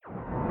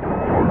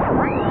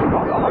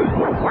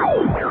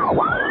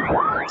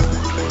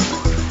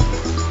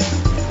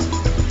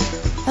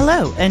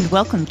Hello, and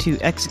welcome to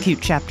Execute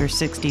Chapter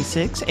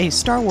 66, a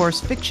Star Wars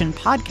fiction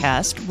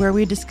podcast where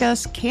we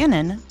discuss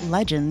canon,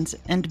 legends,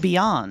 and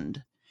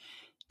beyond.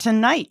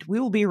 Tonight, we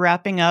will be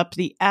wrapping up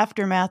the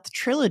Aftermath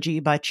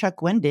trilogy by Chuck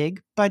Wendig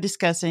by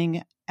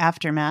discussing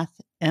Aftermath: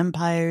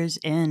 Empire's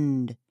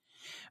End.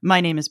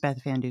 My name is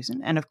Beth Van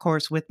Dusen, and of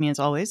course, with me as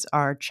always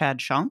are Chad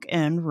Schonk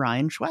and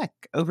Ryan Schweck.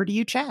 Over to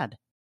you, Chad.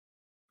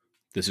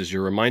 This is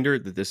your reminder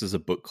that this is a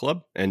book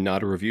club and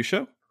not a review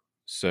show.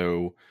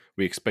 So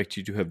we expect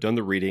you to have done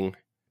the reading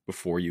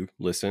before you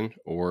listen,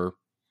 or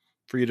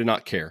for you to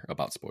not care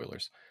about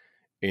spoilers.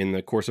 In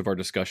the course of our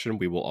discussion,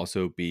 we will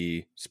also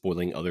be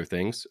spoiling other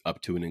things,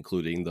 up to and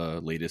including the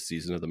latest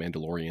season of The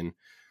Mandalorian,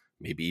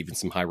 maybe even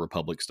some High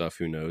Republic stuff,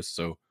 who knows.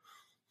 So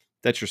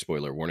that's your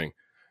spoiler warning.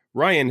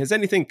 Ryan, has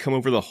anything come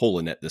over the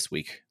holonet this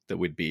week that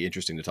would be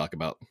interesting to talk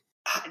about?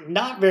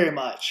 Not very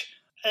much.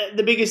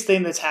 The biggest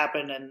thing that's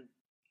happened, and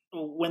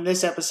when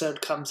this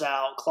episode comes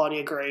out,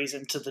 Claudia Gray's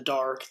Into the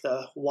Dark,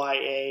 the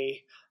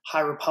YA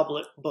High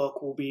Republic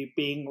book, will be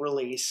being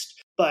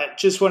released. But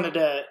just wanted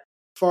to,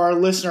 for our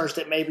listeners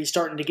that may be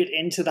starting to get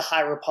into the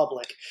High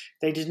Republic,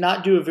 they did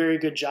not do a very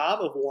good job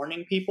of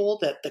warning people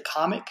that the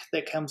comic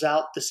that comes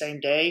out the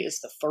same day as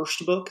the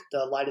first book,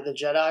 The Light of the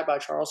Jedi by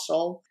Charles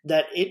Soule,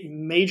 that it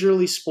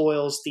majorly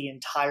spoils the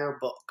entire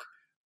book.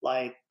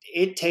 Like,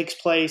 it takes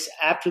place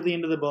after the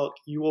end of the book.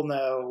 You will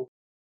know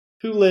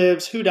who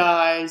lives, who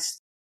dies,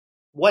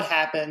 what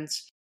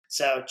happens.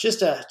 So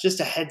just a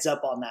heads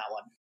up on that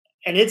one.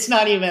 And it's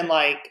not even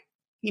like,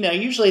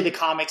 usually the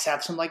comics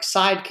have some like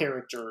side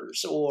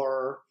characters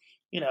or,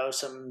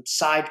 some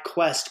side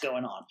quest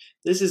going on.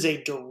 This is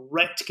a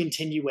direct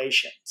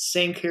continuation.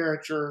 Same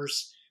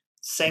characters,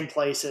 same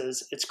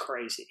places. It's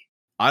crazy.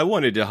 I'm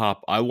glad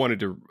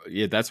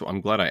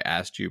I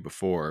asked you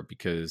before,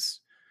 because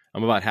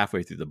I'm about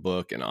halfway through the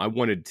book and I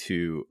wanted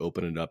to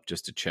open it up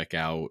just to check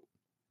out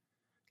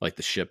like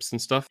the ships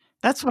and stuff.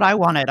 That's what I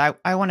wanted.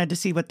 I wanted to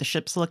see what the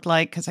ships looked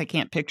like because I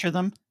can't picture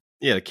them.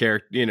 Yeah, the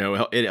character,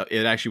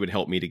 it actually would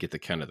help me to get the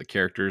kind of the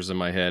characters in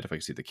my head. If I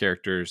could see the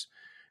characters,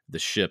 the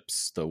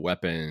ships, the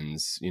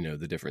weapons,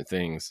 the different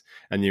things.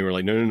 And you were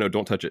like, no,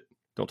 don't touch it.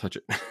 Don't touch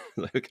it.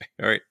 Like, okay.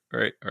 All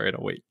right.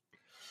 I'll wait.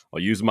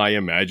 I'll use my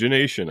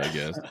imagination, I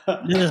guess.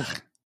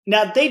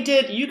 Now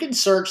you can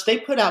search, they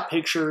put out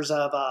pictures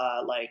of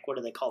what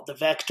are they called? The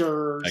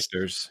Vectors.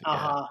 Vectors.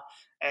 Uh-huh.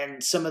 Yeah.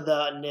 And some of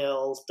the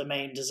Nils, the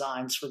main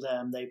designs for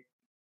them, they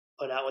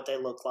put out what they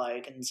look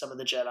like, and some of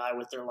the Jedi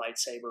with their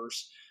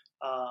lightsabers.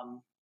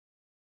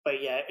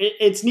 But yeah,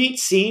 it's neat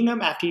seeing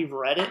them after you've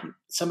read it.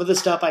 Some of the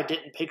stuff I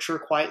didn't picture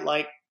quite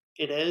like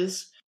it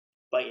is.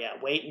 But yeah,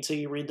 wait until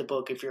you read the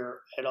book if you're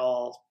at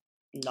all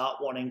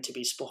not wanting to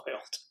be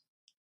spoiled.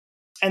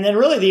 And then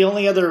really the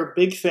only other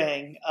big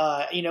thing,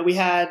 we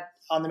had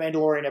on the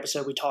Mandalorian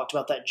episode, we talked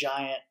about that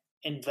giant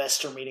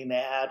investor meeting they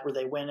had where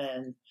they went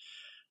in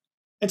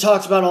and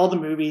talked about all the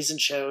movies and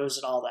shows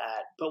and all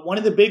that. But one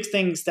of the big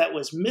things that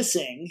was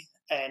missing,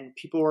 and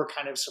people were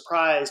kind of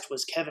surprised,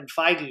 was Kevin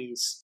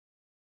Feige's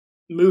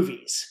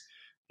movies.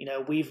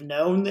 We've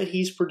known that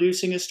he's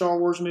producing a Star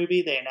Wars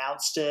movie. They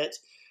announced it.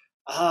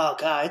 Oh,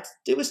 God,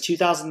 it was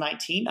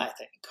 2019, I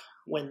think,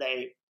 when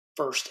they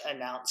first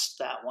announced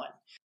that one.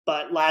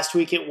 But last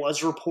week it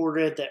was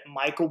reported that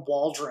Michael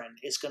Waldron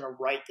is going to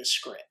write the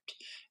script.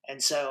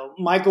 And so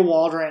Michael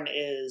Waldron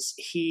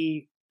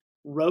he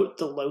wrote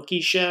the Loki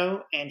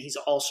show, and he's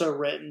also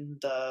written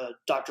the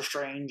Doctor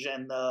Strange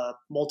and the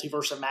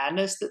Multiverse of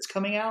Madness that's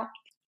coming out.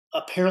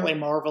 Apparently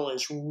Marvel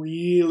is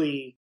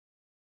really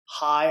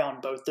high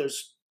on both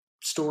those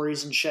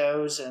stories and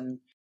shows, and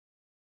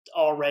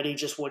already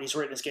just what he's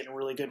written is getting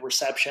really good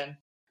reception.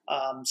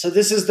 So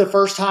this is the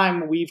first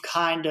time we've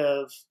kind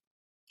of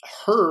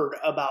heard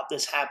about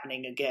this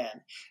happening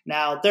again.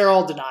 Now, they're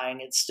all denying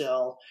it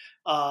still.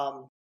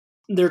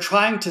 They're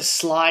trying to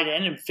slide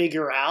in and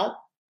figure out,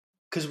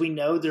 because we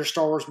know there's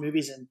Star Wars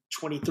movies in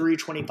 23,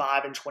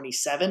 25, and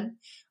 27.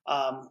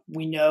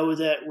 We know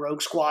that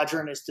Rogue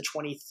Squadron is the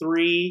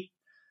 23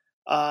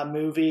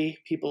 movie.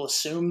 People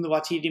assume the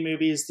Waititi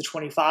movie is the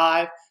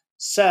 25.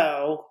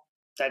 So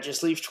that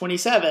just leaves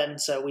 27.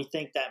 So we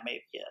think that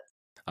may be it.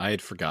 I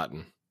had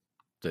forgotten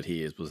that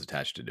he was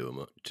attached to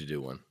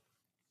do one.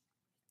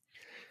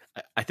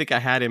 I think I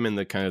had him in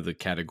the kind of the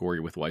category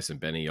with Weiss and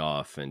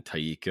Benioff and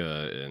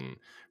Taika and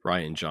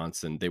Rian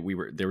Johnson.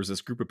 There was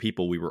this group of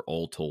people we were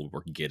all told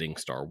were getting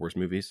Star Wars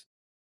movies,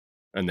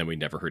 and then we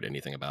never heard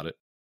anything about it.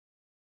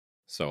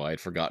 So I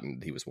had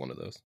forgotten he was one of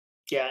those.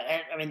 Yeah,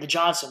 and I mean the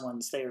Johnson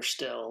ones, they are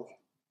still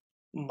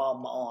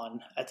mum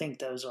on. I think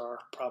those are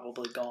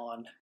probably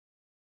gone.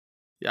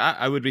 Yeah,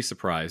 I would be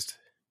surprised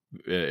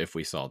if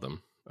we saw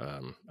them.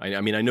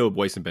 I mean, I know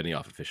Weiss and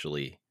Benioff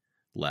officially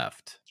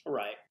left,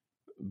 right?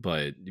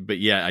 But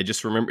yeah, I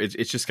just remember it's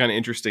just kind of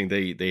interesting.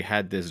 They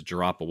had this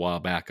drop a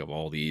while back of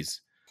all these,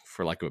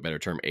 for lack of a better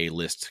term,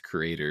 A-list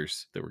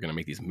creators that were going to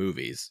make these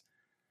movies,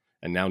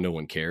 and now no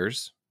one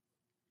cares,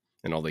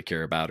 and all they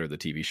care about are the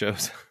TV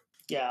shows.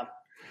 Yeah.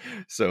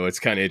 So it's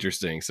kind of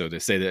interesting. So to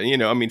say that, you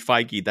know, I mean,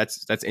 Feige,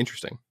 that's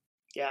interesting.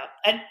 Yeah,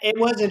 and it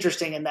was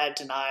interesting in that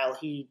denial.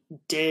 He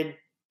did,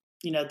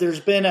 there's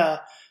been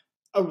a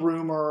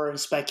rumor and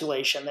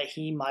speculation that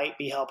he might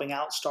be helping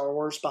out Star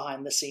Wars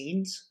behind the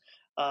scenes,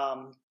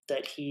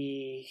 that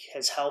he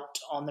has helped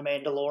on The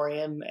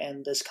Mandalorian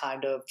and this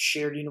kind of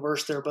shared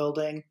universe they're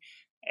building,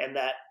 and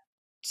that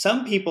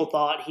some people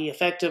thought he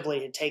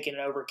effectively had taken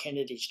over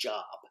Kennedy's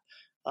job.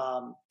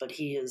 But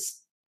he has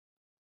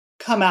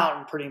come out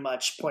and pretty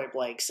much point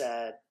blank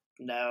said,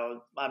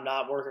 no, I'm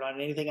not working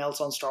on anything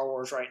else on Star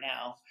Wars right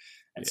now.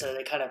 And so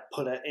they kind of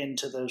put it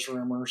into those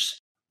rumors.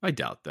 I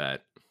doubt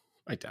that.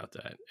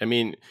 I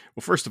mean,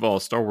 well, first of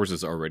all, Star Wars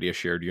is already a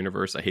shared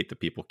universe. I hate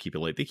that people keep it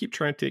like they keep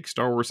trying to take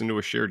Star Wars into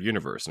a shared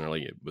universe, and they're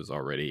like, it was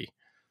already a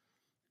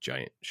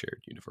giant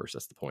shared universe.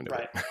 That's the point of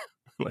it.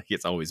 Like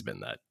it's always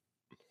been that.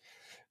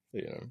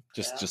 You know,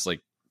 just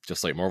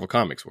like Marvel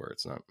Comics were.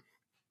 It's not.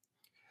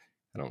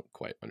 I don't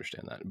quite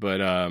understand that.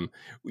 But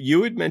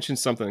you had mentioned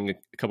something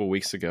a couple of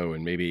weeks ago,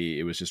 and maybe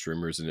it was just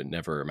rumors and it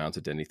never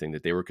amounted to anything,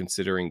 that they were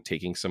considering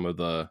taking some of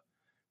the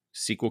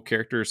sequel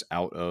characters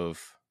out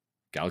of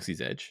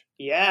Galaxy's Edge.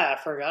 Yeah,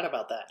 I forgot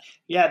about that.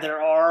 Yeah,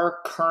 there are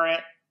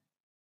current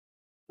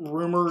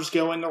rumors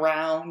going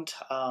around.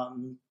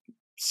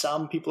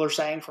 Some people are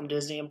saying from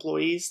Disney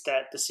employees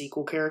that the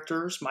sequel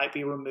characters might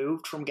be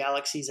removed from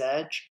Galaxy's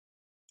Edge.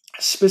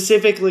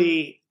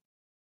 Specifically,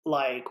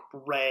 like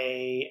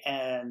Rey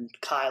and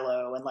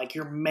Kylo and like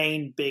your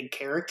main big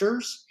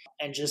characters,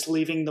 and just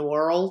leaving the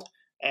world.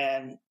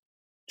 And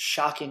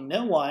shocking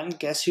no one,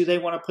 guess who they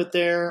want to put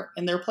there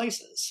in their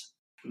places?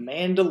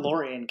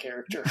 Mandalorian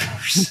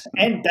characters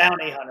and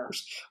bounty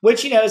hunters,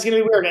 which, is going to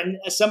be weird. And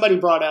somebody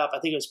brought up, I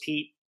think it was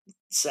Pete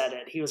said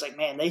it, he was like,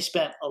 man, they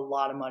spent a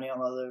lot of money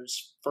on all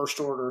those First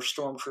Order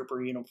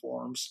Stormtrooper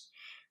uniforms.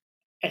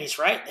 And he's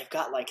right, they've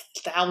got like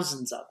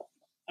thousands of them.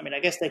 I mean, I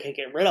guess they could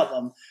get rid of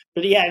them,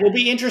 but yeah, it'll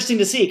be interesting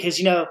to see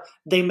because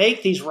they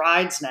make these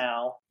rides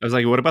now. I was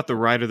like, what about the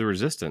Rise of the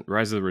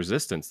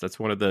Resistance? That's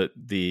one of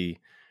the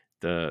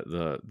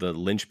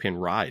linchpin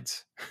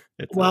rides.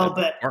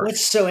 But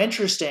what's so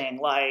interesting,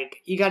 like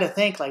you got to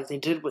think, like they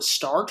did with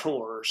Star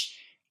Tours,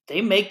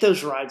 they make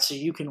those rides so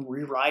you can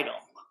rewrite them.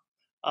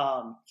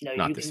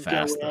 Not you this can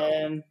fast, go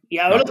in. though.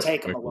 Yeah, Not it'll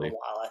take them a quickly. little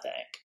while, I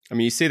think. I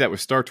mean, you say that with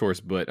Star Tours,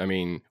 but I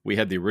mean, we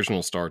had the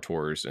original Star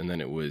Tours, and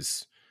then it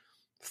was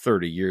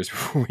 30 years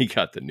before we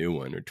got the new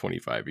one, or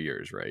 25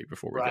 years, right?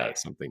 Before we got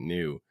something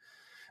new.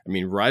 I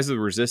mean, Rise of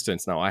the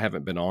Resistance, now I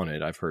haven't been on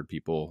it. I've heard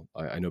people,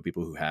 I know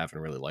people who have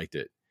and really liked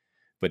it,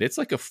 but it's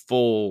like a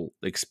full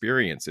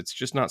experience. It's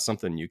just not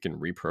something you can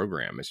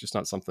reprogram. It's just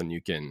not something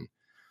you can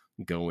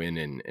go in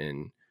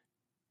and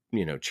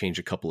change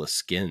a couple of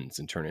skins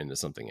and turn it into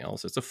something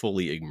else. It's a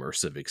fully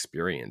immersive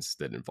experience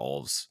that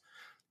involves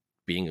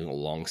being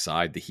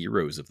alongside the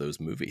heroes of those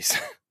movies.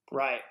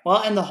 Right.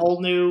 Well, and the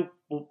whole new,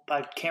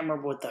 I can't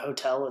remember what the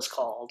hotel is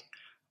called,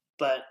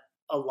 but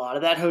a lot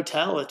of that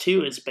hotel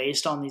too is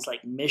based on these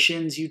like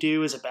missions you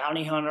do as a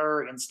bounty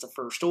hunter against the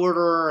First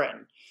Order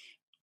and,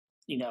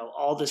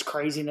 all this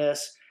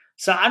craziness.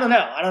 So I don't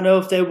know. I don't know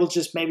if they will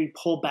just maybe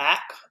pull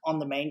back on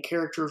the main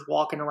characters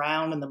walking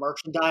around and the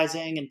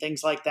merchandising and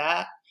things like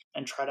that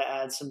and try to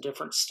add some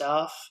different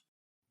stuff.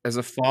 As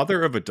a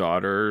father of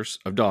daughters,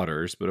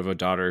 but of a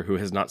daughter who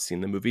has not seen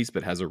the movies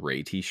but has a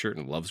Rey t-shirt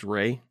and loves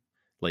Rey,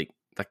 like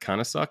that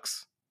kind of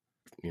sucks.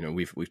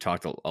 We've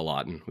talked a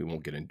lot, and we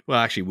won't get into. Well,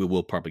 actually, we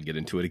will probably get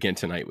into it again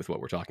tonight with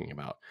what we're talking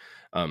about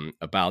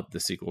the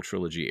sequel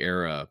trilogy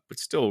era. But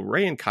still,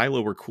 Rey and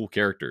Kylo were cool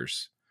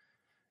characters,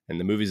 and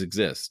the movies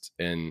exist.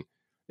 And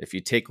if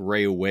you take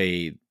Rey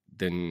away,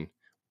 then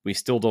we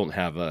still don't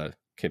have a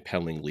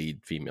compelling lead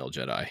female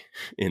Jedi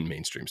in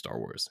mainstream Star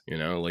Wars.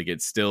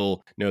 It's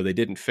still they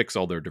didn't fix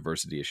all their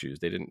diversity issues.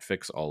 They didn't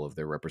fix all of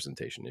their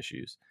representation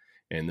issues.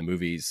 And the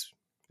movies,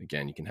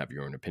 again, you can have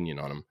your own opinion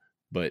on them,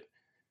 but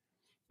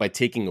by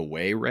taking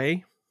away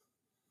Rey,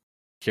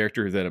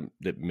 character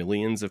that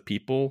millions of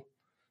people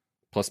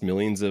plus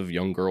millions of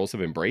young girls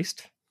have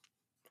embraced,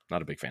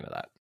 not a big fan of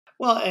that.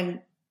 Well, and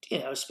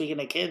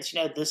speaking of kids,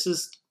 this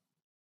is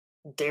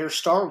their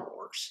Star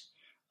Wars.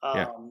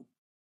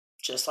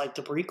 Just like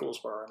the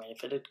prequels were. I mean,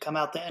 if it had come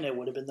out then, it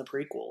would have been the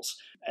prequels.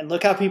 And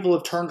look how people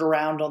have turned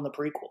around on the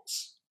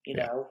prequels.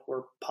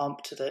 We're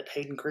pumped that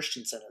Hayden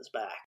Christensen is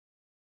back.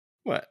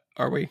 What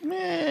are we?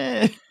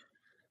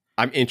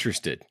 I'm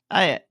interested.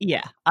 I'm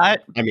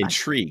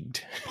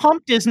intrigued.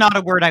 Pumped is not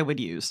a word I would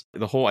use.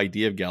 The whole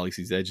idea of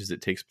Galaxy's Edge is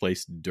it takes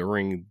place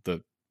during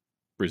the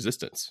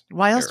Resistance.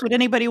 Why else would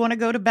anybody want to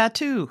go to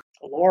Batuu?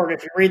 Lord,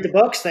 if you read the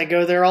books, they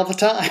go there all the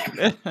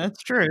time.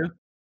 That's true.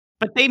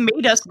 But they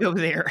made us go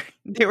there.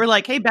 They were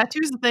like, hey,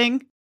 Batuu's the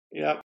thing.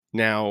 Yep.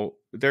 Now,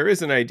 there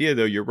is an idea,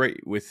 though, you're right,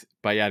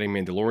 by adding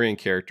Mandalorian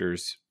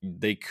characters,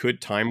 they could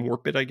time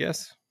warp it, I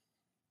guess,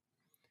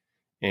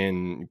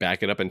 and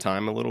back it up in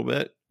time a little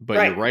bit.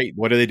 But You're right.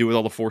 What do they do with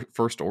all the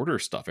First Order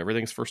stuff?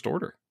 Everything's First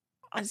Order.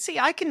 See,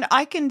 I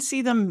can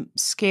see them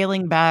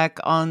scaling back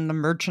on the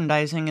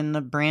merchandising and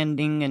the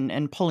branding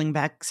and pulling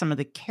back some of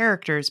the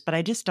characters, but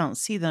I just don't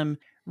see them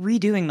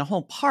redoing the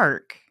whole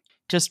park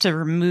just to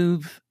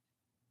remove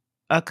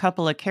a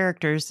couple of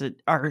characters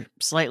that are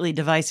slightly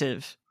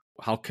divisive.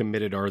 How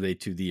committed are they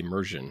to the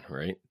immersion,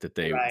 right? That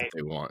they Right.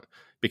 want?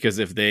 Because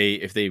if they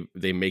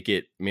make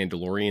it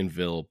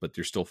Mandalorianville, but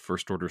they're still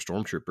First Order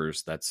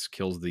stormtroopers, that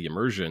kills the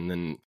immersion.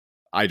 Then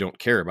I don't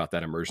care about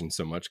that immersion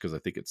so much because I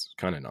think it's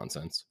kind of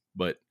nonsense.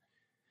 But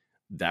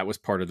that was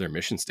part of their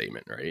mission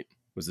statement, right?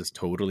 Was this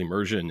total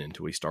immersion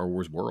into a Star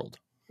Wars world?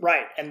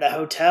 Right, and the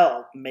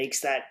hotel makes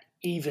that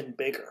even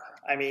bigger.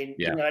 I mean,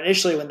 Yeah.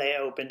 Initially when they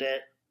opened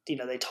it,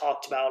 they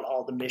talked about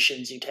all the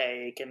missions you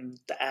take and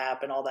the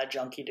app and all that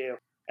junk you do.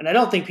 And I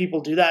don't think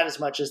people do that as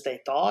much as they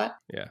thought.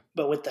 Yeah.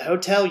 But with the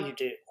hotel, you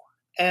do.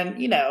 And,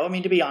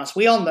 to be honest,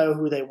 we all know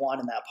who they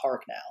want in that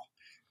park now.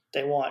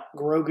 They want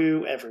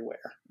Grogu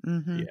everywhere.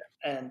 Mm-hmm. Yeah.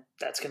 And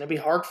that's going to be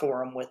hard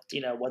for them with,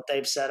 what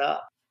they've set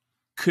up.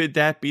 Could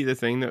that be the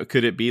thing, though?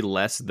 Could it be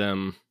less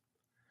them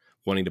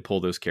wanting to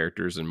pull those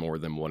characters and more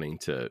them wanting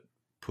to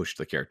push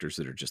the characters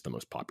that are just the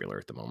most popular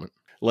at the moment?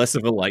 Less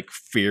of a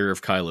fear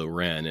of Kylo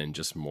Ren and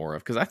just more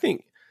of, because I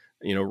think,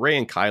 Rey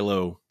and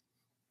Kylo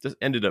just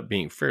ended up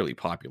being fairly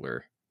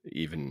popular,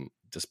 even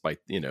despite,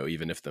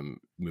 even if the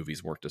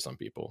movies weren't to some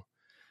people.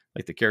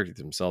 Like the characters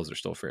themselves are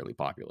still fairly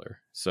popular.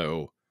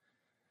 So,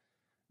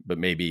 but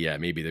maybe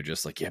they're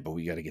just like, yeah, but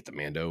we got to get the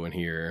Mando in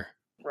here.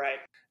 Right.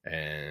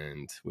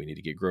 And we need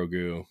to get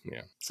Grogu.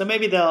 Yeah. So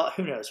maybe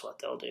who knows what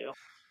they'll do.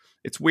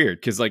 It's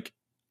weird because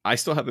I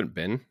still haven't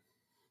been.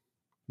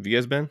 Have you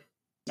guys been?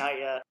 Not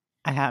yet.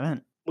 I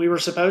haven't. We were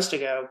supposed to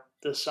go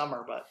this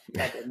summer, but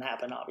that didn't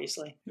happen,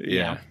 obviously.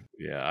 Yeah.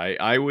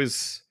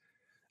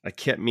 I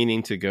kept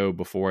meaning to go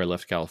before I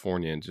left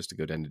California and just to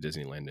go down to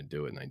Disneyland and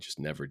do it. And I just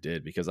never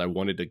did because I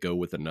wanted to go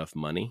with enough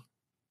money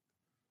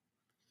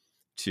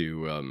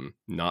to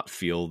not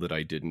feel that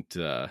I didn't,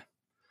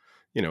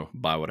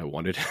 buy what I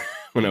wanted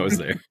when I was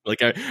there.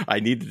 I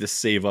needed to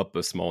save up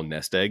a small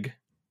nest egg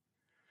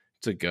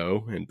to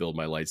go and build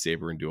my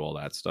lightsaber and do all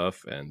that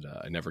stuff. And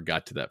I never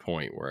got to that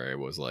point where I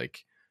was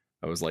like,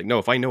 no,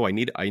 if I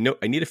need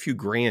a few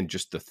grand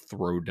just to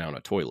throw down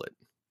a toilet.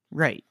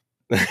 Right.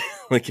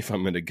 If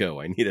I'm going to go,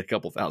 I need a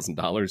couple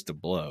 $1,000s to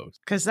blow.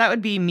 Because that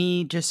would be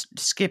me just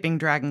skipping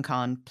Dragon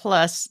Con.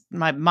 Plus,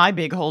 my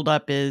big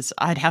holdup is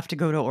I'd have to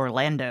go to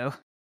Orlando.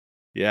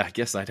 Yeah, I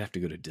guess I'd have to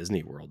go to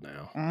Disney World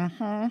now.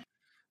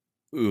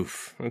 Mm-hmm.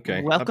 Oof.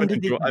 Okay.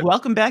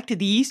 Welcome back to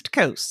the East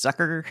Coast,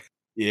 sucker.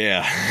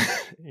 Yeah.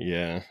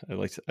 Yeah. I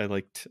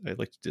liked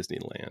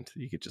Disneyland.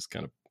 You could just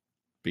kind of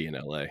be in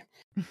LA.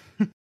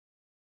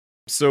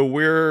 So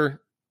we're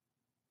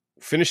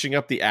finishing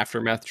up the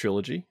Aftermath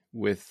trilogy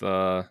with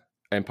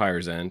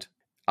Empire's End.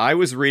 I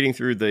was reading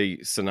through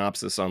the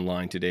synopsis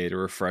online today to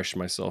refresh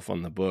myself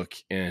on the book,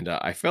 and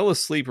I fell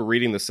asleep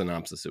reading the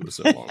synopsis. It was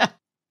so long.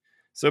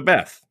 So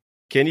Beth,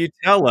 can you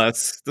tell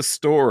us the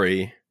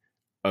story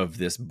of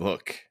this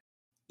book?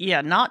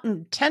 Yeah, not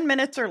in 10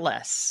 minutes or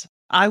less.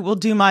 I will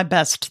do my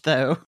best,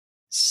 though.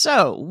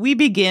 So, we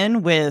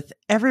begin with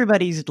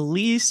everybody's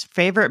least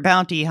favorite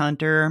bounty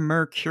hunter,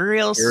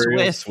 Mercurial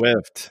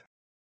Swift.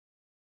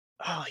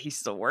 Oh,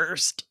 he's the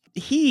worst.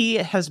 He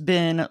has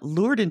been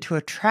lured into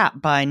a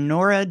trap by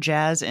Nora,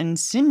 Jazz, and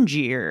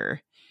Sinjir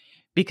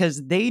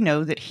because they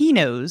know that he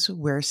knows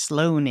where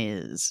Sloane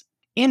is.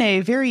 In a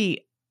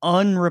very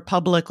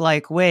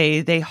un-Republic-like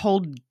way, they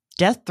hold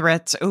death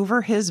threats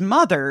over his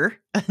mother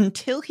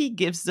until he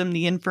gives them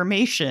the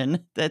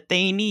information that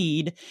they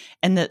need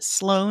and that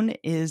Sloane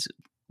is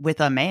with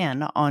a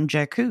man on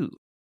Jakku.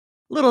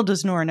 Little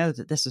does Nora know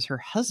that this is her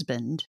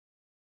husband,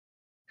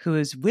 who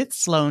is with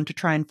Sloane to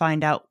try and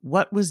find out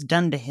what was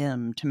done to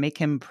him to make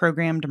him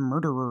programmed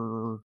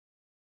murderer.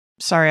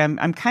 Sorry,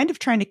 I'm kind of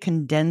trying to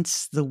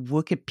condense the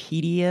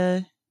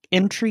Wikipedia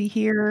entry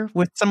here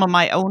with some of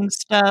my own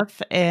stuff,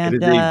 and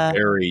it is a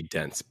very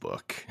dense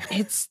book.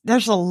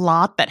 There's a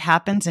lot that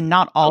happens, and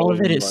not all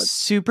of it is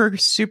super,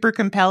 super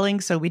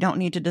compelling, so we don't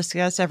need to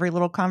discuss every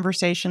little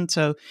conversation.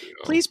 So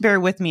please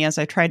bear with me as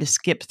I try to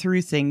skip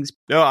through things.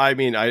 No, I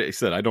mean, I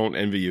said I don't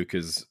envy you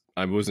because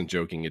I wasn't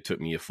joking. It took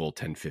me a full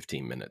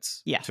 10-15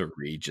 minutes to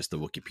read just the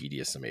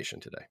Wikipedia summation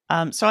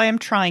today. So I am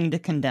trying to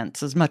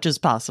condense as much as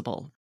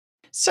possible.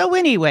 So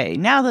anyway,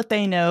 now that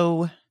they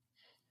know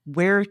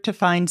where to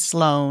find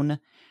Sloane,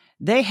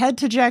 they head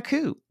to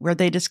Jakku, where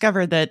they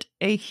discover that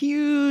a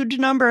huge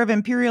number of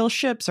Imperial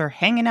ships are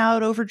hanging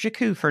out over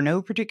Jakku for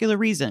no particular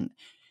reason.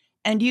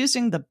 And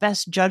using the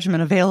best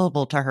judgment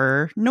available to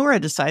her, Nora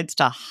decides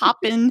to hop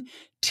in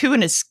to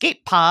an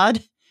escape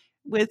pod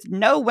with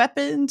no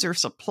weapons or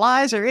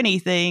supplies or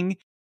anything,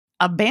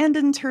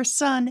 abandons her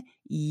son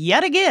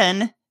yet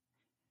again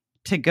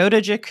to go to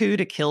Jakku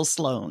to kill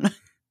Sloane.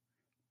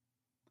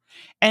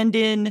 And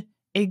in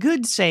a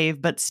good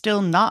save, but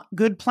still not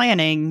good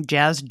planning,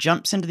 Jazz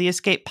jumps into the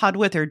escape pod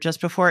with her just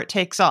before it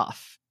takes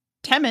off.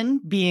 Temmin,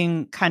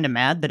 being kind of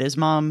mad that his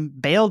mom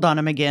bailed on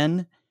him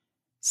again,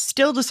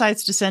 still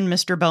decides to send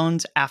Mr.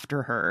 Bones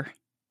after her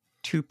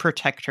to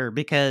protect her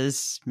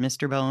because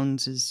Mr.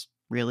 Bones is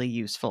really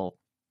useful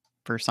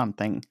for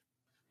something.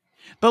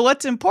 But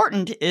what's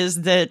important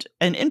is that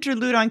an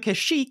interlude on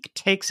Kashyyyk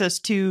takes us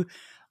to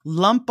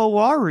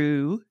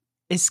Lumpawaru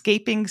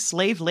escaping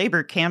slave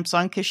labor camps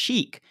on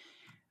Kashyyyk,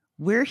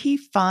 where he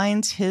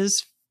finds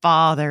his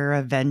father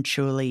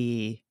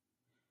eventually.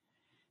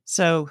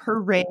 So,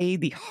 hooray,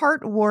 the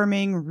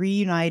heartwarming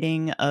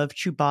reuniting of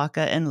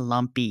Chewbacca and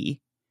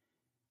Lumpy.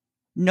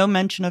 No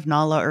mention of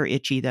Nala or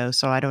Itchy, though,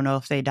 so I don't know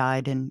if they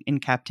died in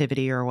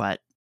captivity or what.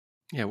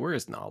 Yeah, where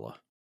is Nala?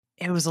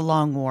 It was a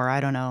long war. I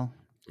don't know.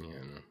 Yeah,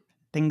 no.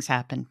 Things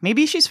happen.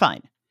 Maybe she's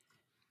fine.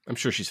 I'm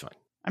sure she's fine.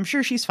 I'm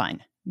sure she's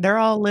fine. They're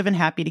all living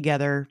happy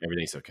together.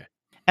 Everything's okay.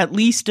 At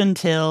least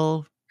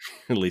until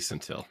At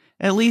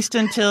least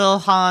until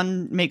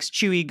Han makes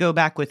Chewie go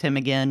back with him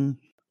again.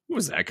 What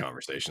was that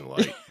conversation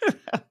like?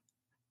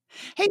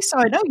 Hey, so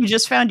I know you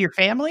just found your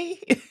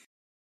family.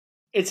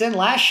 It's in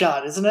Last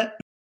Shot, isn't it?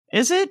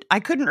 Is it? I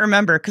couldn't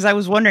remember because I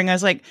was wondering. I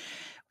was like,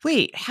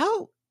 wait,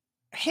 how?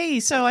 Hey,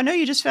 so I know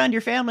you just found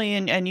your family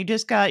and you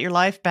just got your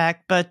life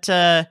back, but you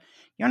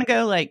want to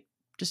go like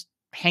just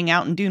hang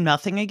out and do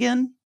nothing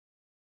again?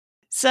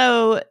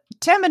 So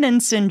Temmin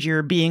and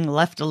Sinjir, being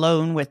left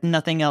alone with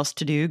nothing else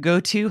to do, go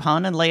to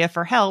Han and Leia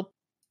for help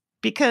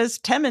because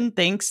Temmin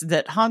thinks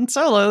that Han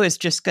Solo is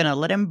just going to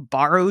let him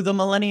borrow the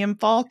Millennium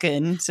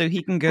Falcon so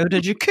he can go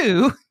to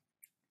Jakku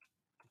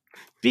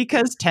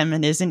because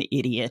Temmin is an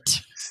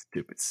idiot.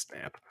 Stupid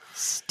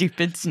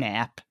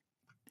snap.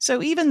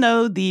 So even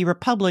though the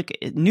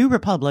New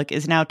Republic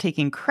is now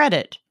taking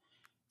credit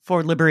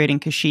for liberating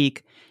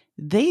Kashyyyk,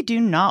 they do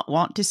not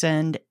want to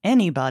send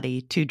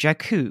anybody to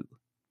Jakku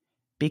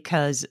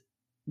because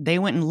they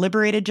went and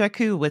liberated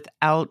Jakku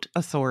without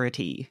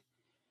authority.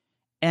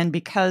 And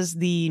because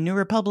the New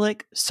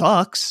Republic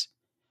sucks,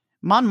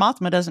 Mon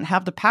Mothma doesn't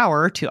have the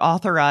power to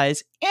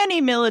authorize any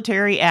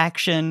military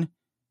action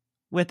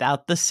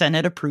without the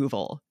Senate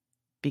approval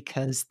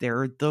because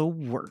they're the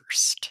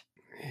worst.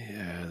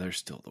 Yeah, they're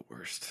still the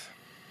worst.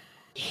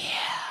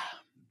 Yeah.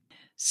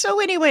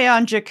 So anyway,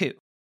 on Jakku,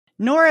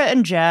 Nora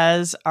and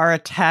Jazz are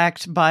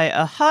attacked by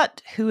a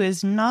Hutt who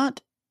is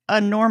not a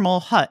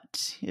normal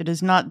Hutt. It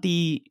is not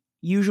the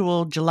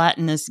usual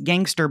gelatinous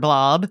gangster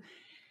blob.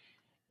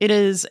 It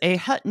is a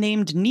Hutt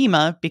named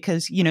Nima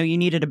because, you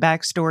needed a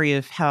backstory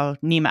of how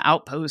Nima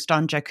Outpost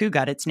on Jakku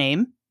got its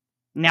name.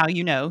 Now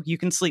you know, you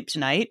can sleep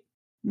tonight.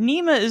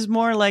 Nima is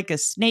more like a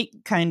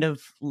snake kind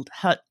of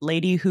Hutt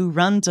lady who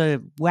runs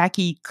a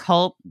wacky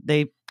cult.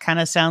 They kind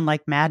of sound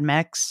like Mad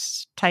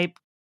Max type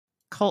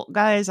cult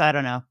guys. I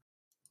don't know.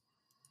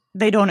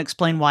 They don't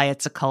explain why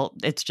it's a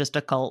cult. It's just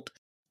a cult.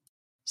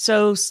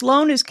 So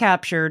Sloane is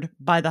captured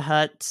by the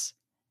Hutts.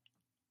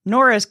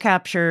 Nora is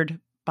captured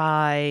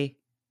by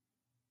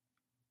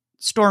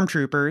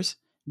stormtroopers.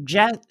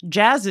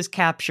 Jazz is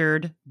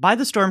captured by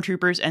the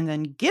stormtroopers and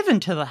then given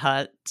to the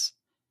Hutts.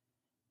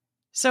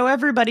 So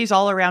everybody's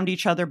all around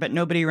each other, but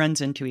nobody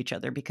runs into each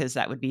other because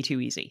that would be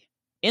too easy.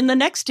 In the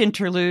next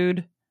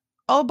interlude,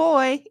 oh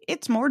boy,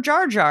 it's more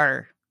Jar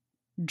Jar.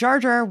 Jar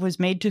Jar was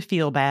made to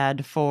feel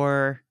bad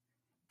for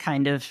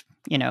kind of,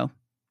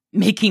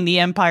 making the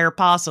Empire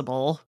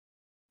possible.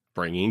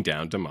 Bringing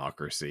down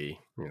democracy,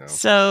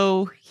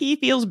 So he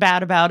feels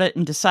bad about it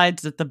and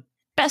decides that the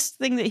best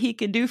thing that he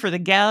can do for the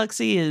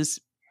galaxy is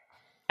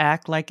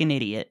act like an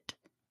idiot.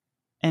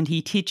 And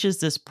he teaches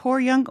this poor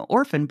young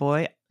orphan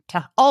boy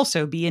to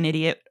also be an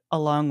idiot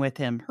along with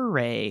him.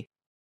 Hooray.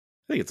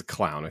 I think it's a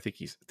clown. I think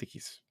he's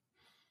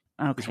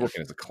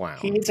working as a clown.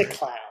 He is a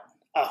clown.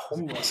 A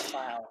homeless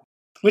clown.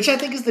 Which I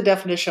think is the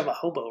definition of a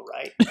hobo,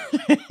 right?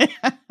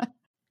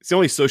 It's the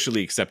only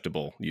socially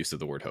acceptable use of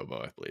the word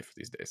hobo, I believe,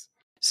 these days.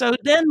 So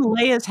then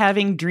Leia's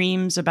having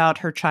dreams about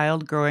her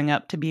child growing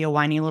up to be a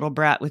whiny little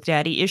brat with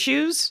daddy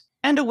issues,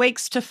 and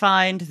awakes to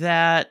find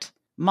that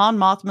Mon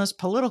Mothma's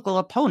political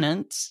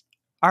opponents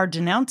are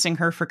denouncing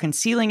her for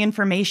concealing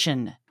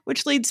information,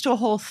 which leads to a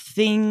whole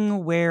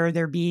thing where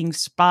they're being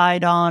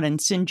spied on, and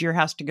Sinjir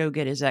has to go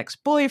get his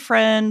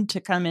ex-boyfriend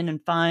to come in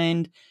and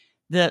find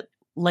that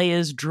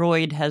Leia's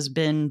droid has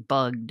been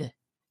bugged.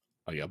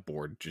 I got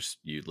bored just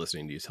you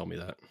listening to you tell me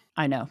that.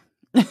 I know.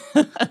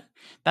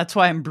 That's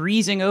why I'm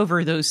breezing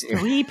over those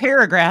 3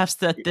 paragraphs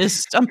that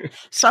this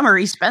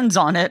summary spends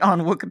on it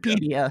on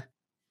Wikipedia. Yeah.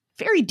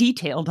 Very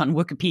detailed on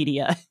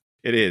Wikipedia.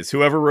 It is.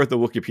 Whoever wrote the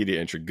Wikipedia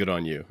entry, good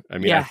on you. I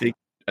mean, yeah.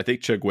 I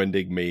think Chuck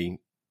Wendig may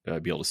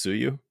be able to sue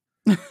you.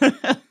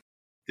 I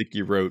think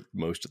you wrote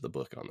most of the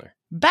book on there.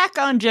 Back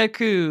on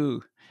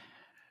Jakku.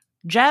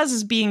 Jazz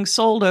is being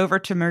sold over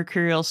to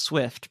Mercurial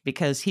Swift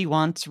because he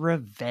wants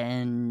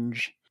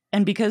revenge.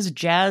 And because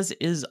Jazz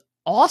is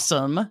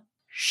awesome,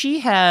 she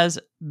has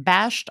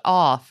bashed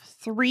off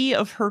 3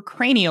 of her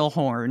cranial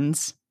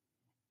horns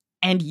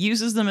and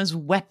uses them as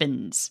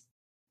weapons.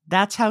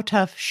 That's how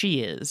tough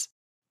she is.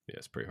 Yeah,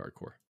 it's pretty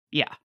hardcore.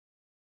 Yeah.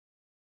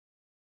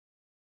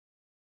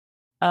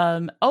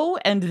 And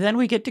then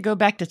we get to go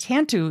back to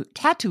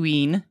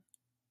Tatooine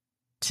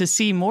to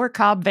see more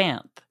Cobb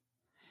Vanth.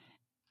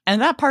 And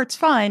that part's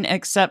fine,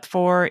 except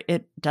for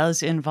it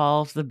does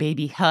involve the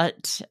baby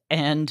Hutt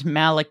and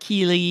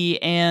Malakili,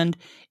 and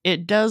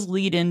it does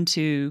lead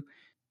into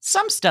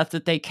some stuff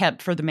that they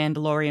kept for The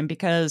Mandalorian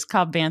because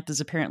Cobb Vanth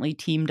is apparently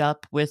teamed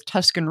up with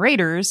Tusken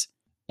Raiders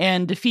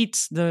and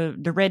defeats the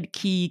Red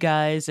Key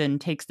guys and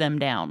takes them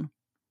down.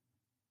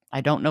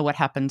 I don't know what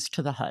happens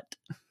to the Hutt.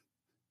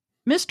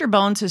 Mr.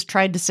 Bones has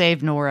tried to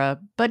save Nora,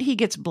 but he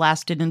gets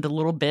blasted into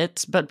little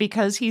bits. But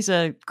because he's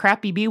a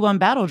crappy B-1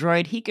 battle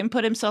droid, he can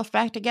put himself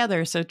back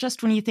together. So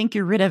just when you think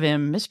you're rid of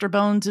him, Mr.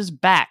 Bones is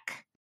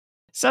back.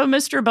 So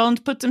Mr. Bones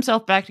puts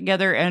himself back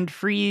together and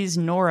frees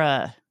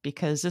Nora,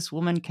 because this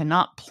woman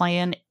cannot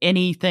plan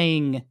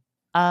anything.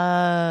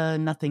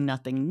 Nothing.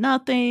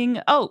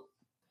 Oh,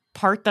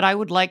 part that I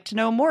would like to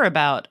know more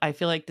about. I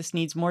feel like this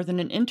needs more than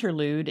an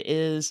interlude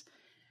is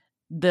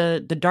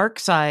the dark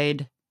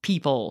side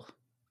people.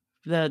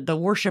 The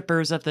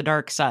worshippers of the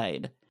dark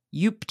side.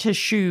 Yup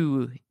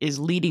Tashu is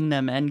leading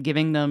them and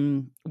giving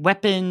them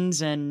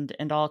weapons and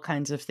all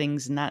kinds of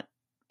things. And that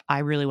I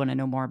really want to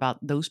know more about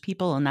those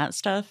people and that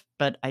stuff,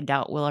 but I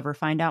doubt we'll ever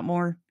find out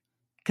more.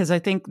 Because I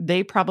think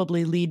they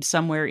probably lead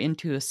somewhere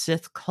into a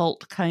Sith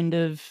cult kind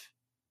of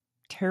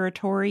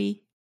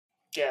territory.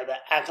 Yeah, the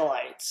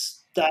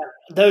acolytes.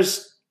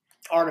 Those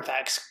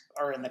artifacts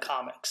are in the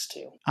comics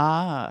too.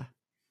 Ah.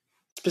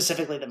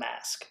 Specifically the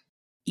mask.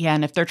 Yeah,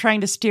 and if they're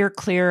trying to steer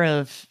clear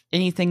of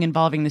anything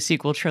involving the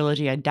sequel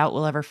trilogy, I doubt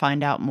we'll ever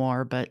find out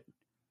more, but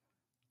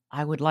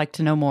I would like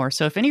to know more.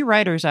 So if any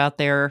writers out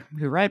there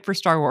who write for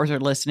Star Wars are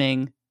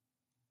listening,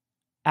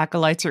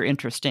 acolytes are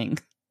interesting.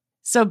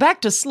 So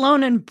back to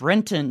Sloane and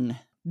Brenton.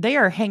 They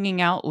are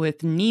hanging out with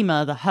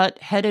Nema the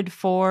Hutt, headed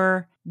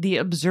for the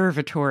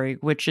observatory,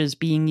 which is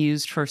being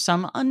used for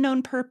some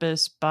unknown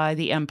purpose by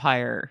the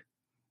Empire.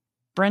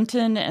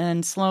 Brenton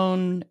and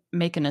Sloane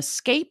make an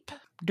escape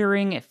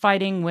during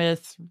fighting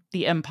with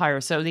the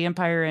Empire. So the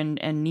Empire and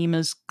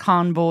Nema's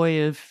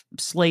convoy of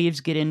slaves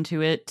get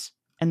into it.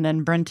 And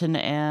then Brenton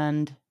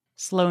and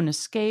Sloane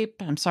escape.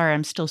 I'm sorry,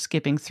 I'm still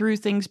skipping through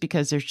things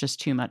because there's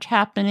just too much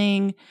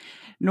happening.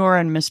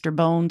 Nora and Mr.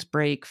 Bones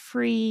break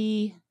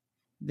free.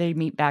 They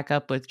meet back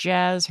up with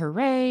Jazz.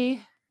 Hooray.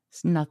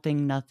 It's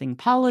nothing.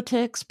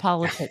 Politics.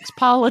 Oh,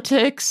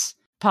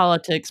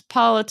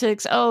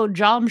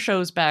 Jom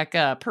shows back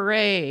up.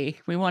 Hooray.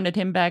 We wanted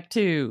him back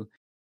too.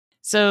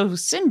 So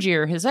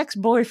Sinjir, his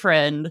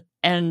ex-boyfriend,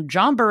 and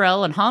John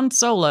Burrell and Han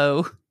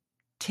Solo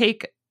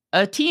take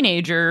a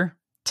teenager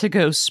to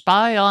go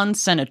spy on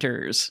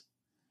senators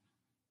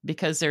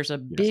because there's a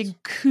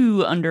big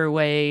coup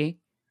underway.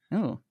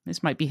 Oh,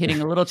 this might be hitting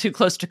a little too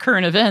close to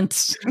current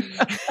events.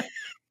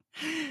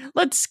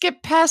 Let's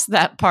skip past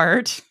that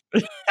part.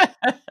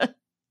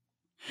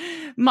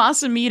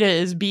 Mas Amedda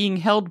is being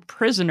held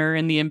prisoner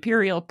in the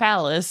Imperial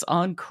Palace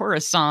on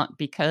Coruscant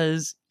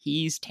because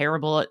he's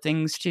terrible at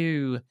things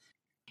too.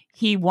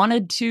 He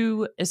wanted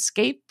to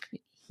escape.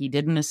 He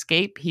didn't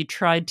escape. He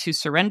tried to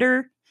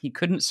surrender. He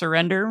couldn't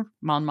surrender.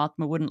 Mon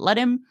Mothma wouldn't let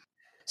him.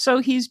 So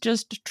he's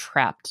just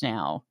trapped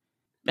now.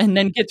 And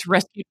then gets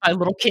rescued by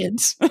little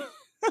kids.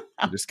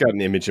 I just got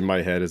an image in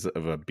my head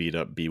of a beat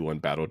up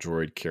B-1 battle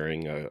droid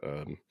carrying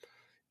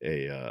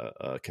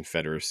a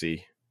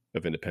Confederacy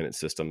of Independent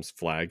Systems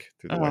flag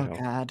through the White House.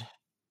 Oh, God.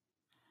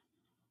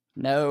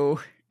 No.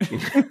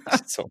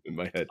 So in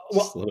my head.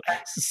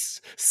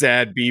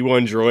 Sad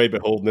B-1 droid,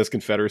 but holding this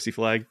Confederacy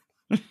flag.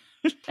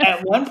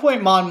 At one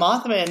point, Mon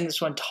Mothma in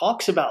this one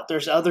talks about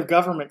there's other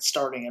governments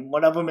starting, and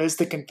one of them is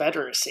the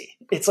Confederacy.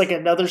 It's like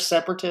another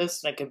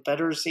separatist and a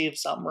Confederacy of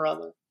something or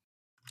other.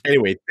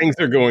 Anyway, things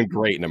are going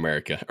great in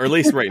America. Or at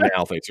least right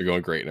now, things are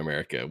going great in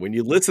America. When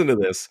you listen to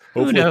this,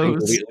 hopefully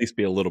things will at least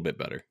be a little bit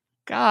better.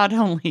 God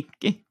only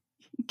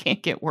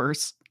can't get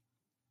worse.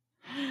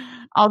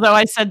 Although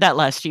I said that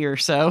last year,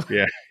 so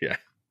yeah.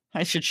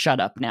 I should shut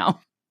up now.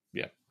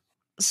 Yeah.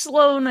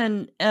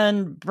 Sloane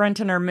and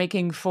Brenton are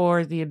making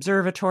for the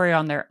observatory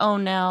on their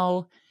own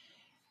now.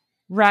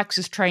 Rax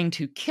is trying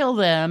to kill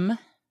them.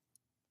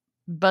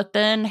 But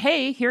then,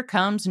 hey, here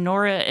comes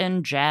Nora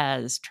and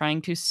Jazz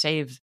trying to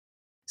save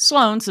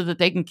Sloane so that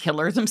they can kill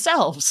her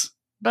themselves.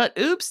 But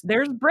oops,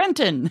 there's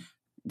Brenton.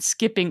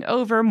 Skipping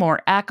over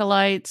more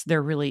acolytes.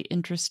 They're really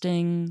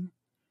interesting.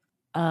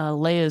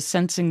 Leia's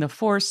sensing the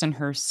Force in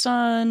her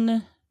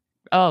son.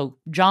 Oh,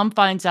 John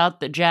finds out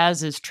that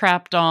Jazz is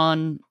trapped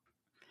on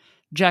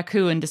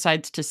Jakku and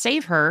decides to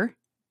save her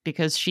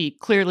because she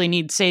clearly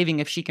needs saving.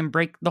 If she can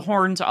break the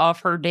horns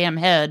off her damn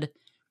head,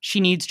 she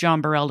needs John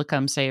Burrell to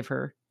come save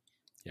her.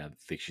 Yeah, I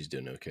think she's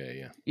doing okay,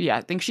 yeah. Yeah,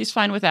 I think she's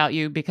fine without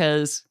you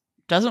because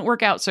it doesn't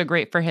work out so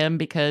great for him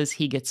because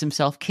he gets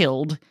himself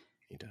killed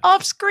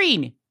off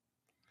screen.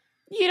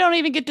 You don't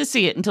even get to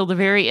see it until the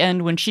very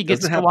end when she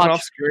gets to watch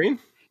off screen.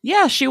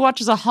 Yeah, she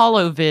watches a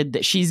holovid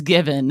that she's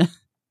given.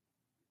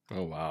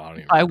 Oh wow! I don't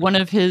even by one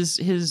of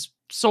his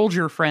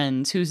soldier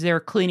friends who's there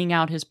cleaning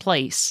out his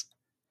place.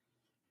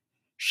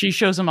 She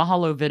shows him a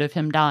holovid of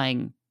him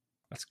dying.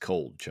 That's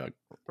cold, Chuck.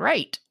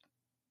 Right.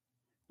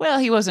 Well,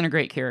 he wasn't a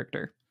great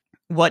character.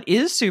 What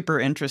is super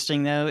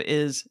interesting, though,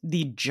 is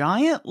the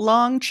giant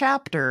long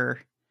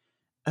chapter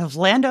of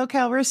Lando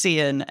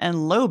Calrissian and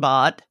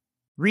Lobot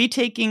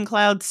retaking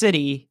Cloud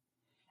City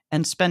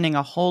and spending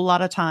a whole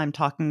lot of time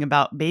talking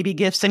about baby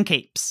gifts and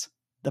capes.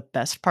 the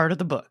best part of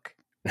the book.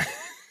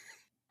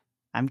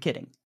 I'm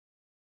kidding.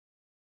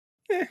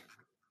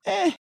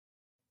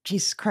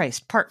 Jesus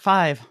Christ, part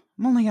 5.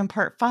 I'm only on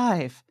part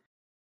 5.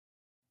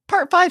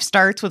 Part 5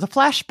 starts with a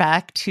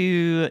flashback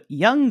to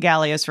young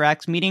Gallius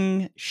Rax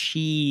meeting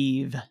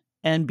Sheev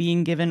and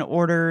being given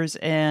orders,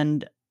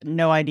 and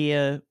no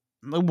idea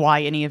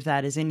why any of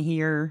that is in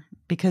here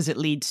because it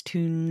leads to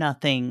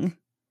nothing.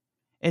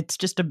 It's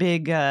just a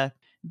big,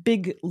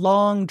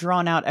 long,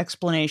 drawn-out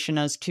explanation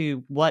as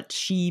to what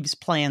Sheev's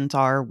plans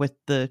are with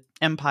the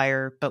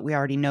Empire, but we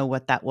already know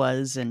what that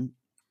was, and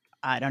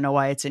I don't know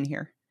why it's in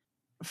here.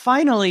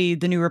 Finally,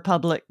 the New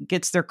Republic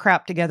gets their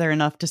crap together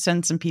enough to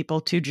send some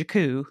people to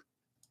Jakku,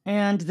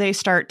 and they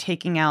start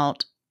taking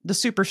out the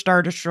Super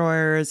Star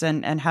Destroyers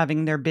and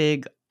having their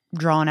big,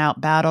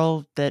 drawn-out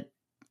battle that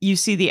you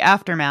see the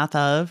aftermath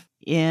of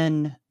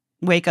in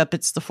Wake Up,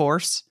 It's the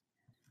Force.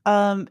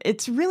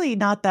 It's really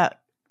not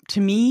that,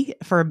 to me,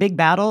 for a big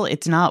battle,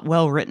 it's not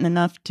well written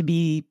enough to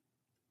be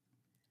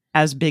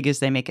as big as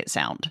they make it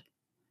sound.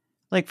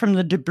 Like, from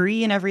the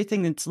debris and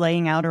everything that's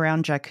laying out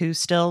around Jakku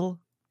still,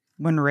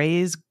 when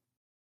Rey's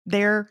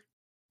there,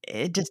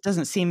 it just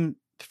doesn't seem,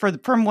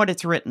 from what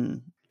it's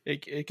written.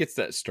 It gets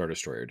that Star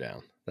Destroyer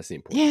down. That's the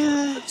important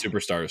part. That Super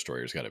Star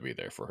Destroyer's got to be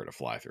there for her to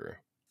fly through.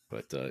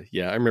 But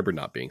yeah, I remember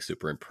not being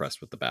super impressed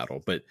with the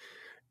battle. But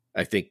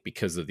I think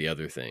because of the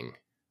other thing,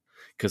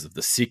 because of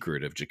the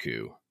secret of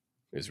Jakku,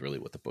 is really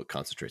what the book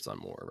concentrates on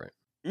more, right?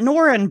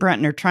 Nora and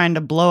Brenton are trying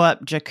to blow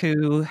up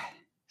Jakku.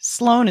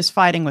 Sloane is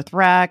fighting with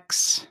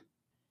Rax.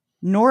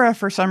 Nora,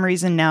 for some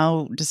reason,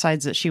 now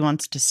decides that she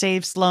wants to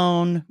save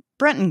Sloane.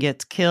 Brenton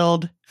gets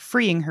killed,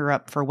 freeing her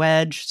up for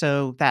Wedge,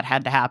 so that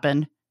had to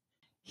happen.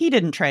 He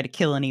didn't try to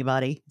kill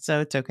anybody, so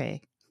it's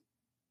okay.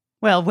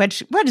 Well,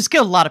 Wedge has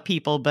killed a lot of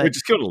people, but... Wedge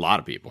has killed a lot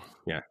of people,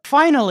 yeah.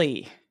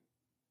 Finally,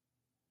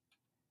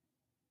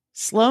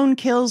 Sloane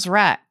kills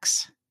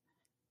Rax.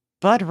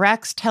 But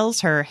Rax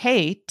tells her,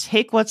 hey,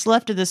 take what's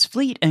left of this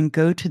fleet and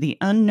go to the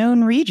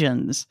unknown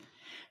regions.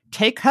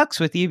 Take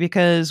Hux with you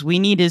because we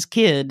need his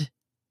kid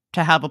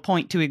to have a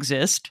point to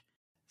exist.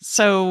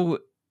 So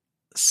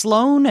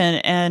Sloane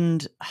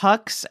and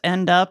Hux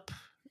end up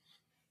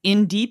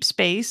in deep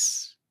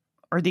space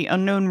or the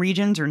unknown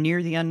regions or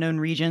near the unknown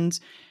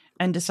regions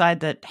and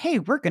decide that, hey,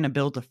 we're going to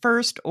build the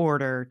First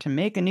Order to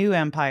make a new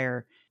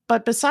empire.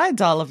 But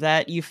besides all of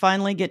that, you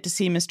finally get to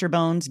see Mr.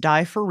 Bones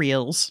die for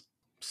reals.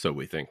 So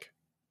we think.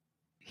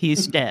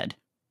 He's dead.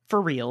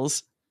 For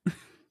reals.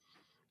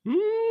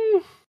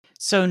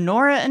 So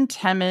Nora and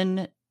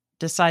Temmin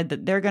decide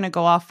that they're going to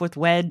go off with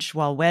Wedge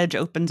while Wedge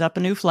opens up a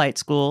new flight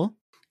school.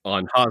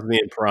 On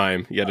Hosnian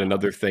Prime, yet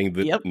another thing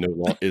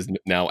that is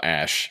now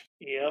Ash.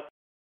 Yep.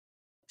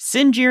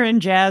 Sinjir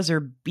and Jazz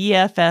are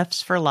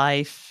BFFs for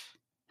life.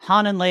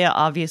 Han and Leia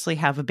obviously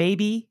have a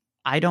baby.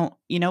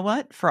 You know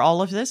what? For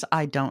all of this,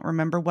 I don't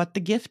remember what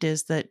the gift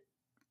is that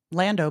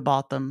Lando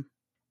bought them.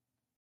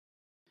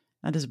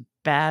 That is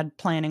bad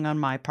planning on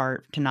my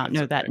part to not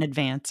know that in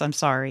advance. I'm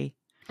sorry.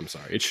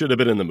 It should have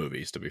been in the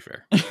movies, to be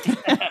fair.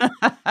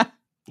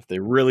 If they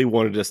really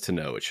wanted us to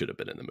know, it should have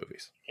been in the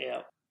movies.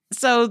 Yeah.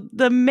 So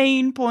the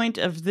main point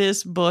of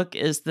this book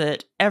is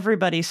that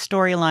everybody's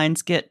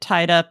storylines get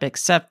tied up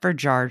except for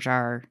Jar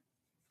Jar.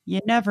 You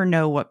never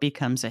know what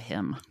becomes of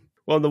him.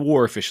 Well, the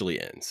war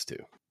officially ends, too.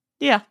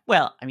 Yeah,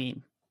 well, I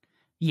mean,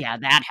 yeah,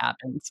 that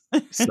happens.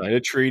 Sign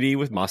a treaty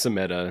with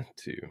Masameda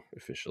to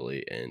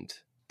officially end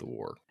the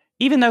war.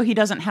 Even though he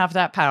doesn't have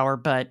that power,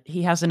 but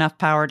he has enough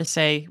power to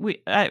say,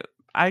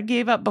 I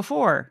gave up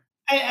before.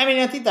 I mean,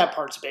 I think that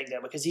part's big,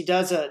 though, because he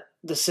does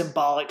the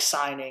symbolic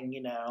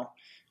signing,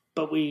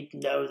 but we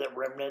know that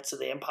remnants of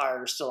the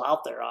Empire are still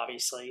out there,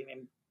 obviously. I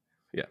mean,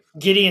 yeah.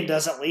 Gideon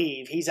doesn't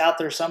leave. He's out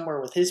there somewhere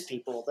with his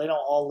people. They don't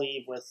all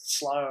leave with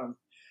Sloane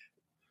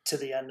to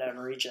the unknown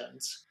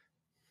regions.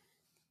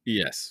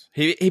 Yes.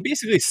 He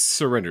basically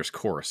surrenders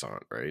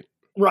Coruscant, right?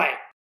 Right.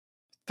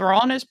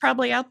 Thrawn is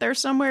probably out there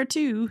somewhere,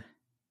 too.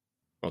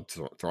 Well,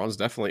 Thrawn's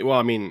definitely... Well,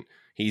 I mean,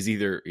 he's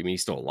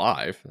still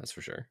alive, that's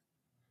for sure.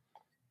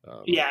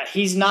 Yeah,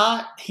 he's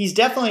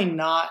definitely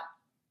not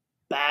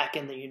back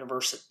in the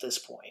universe at this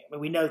point. I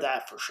mean, we know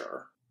that for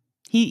sure.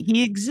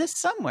 He exists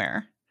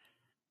somewhere.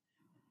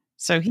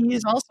 So he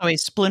is also a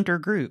splinter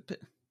group.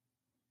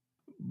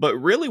 But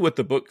really what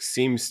the book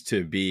seems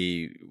to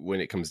be, when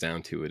it comes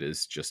down to it,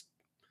 is just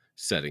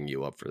setting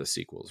you up for the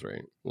sequels,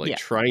 right? Like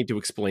trying to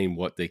explain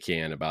what they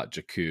can about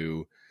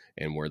Jakku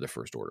and where the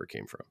First Order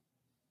came from.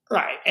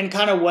 Right, and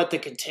kind of what the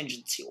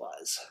contingency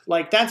was.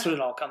 Like, that's what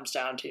it all comes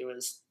down to,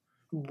 is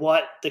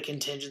what the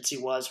contingency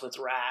was with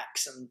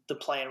Rax and the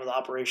plan with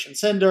Operation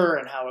Cinder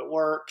and how it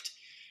worked.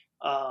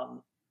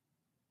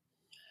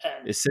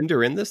 Is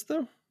Cinder in this,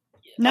 though?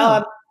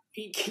 No.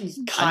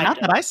 Not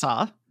that I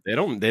saw. They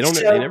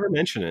never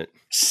mention it.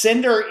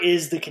 Cinder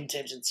is the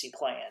contingency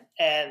plan.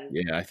 And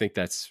yeah, I think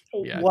that's...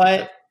 Yeah,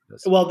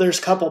 well, there's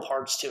a couple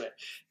parts to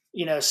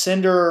it.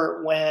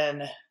 Cinder,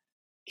 when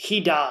he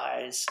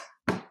dies...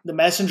 The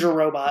messenger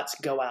robots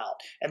go out.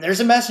 And there's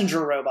a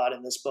messenger robot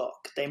in this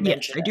book. They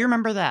mention I do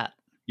remember that.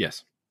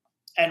 Yes.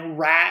 And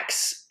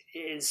Rax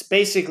is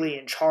basically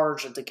in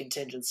charge of the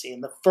contingency,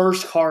 and the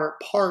first part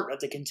of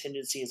the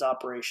contingency is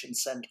Operation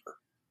Cinder.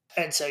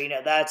 And so,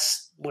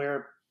 that's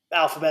where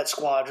Alphabet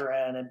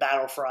Squadron and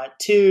Battlefront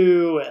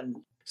 2 and...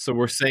 So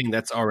we're saying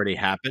that's already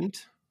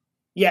happened?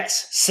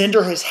 Yes,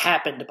 Cinder has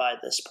happened by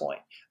this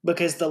point,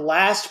 because the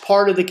last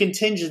part of the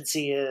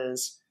contingency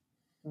is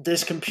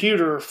this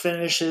computer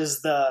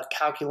finishes the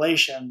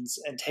calculations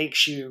and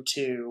takes you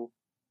to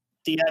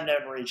the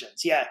unknown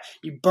regions. Yeah,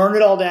 you burn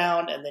it all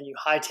down, and then you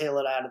hightail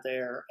it out of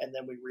there, and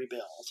then we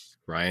rebuild.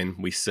 Ryan,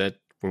 we said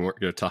we weren't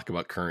going to talk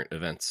about current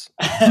events.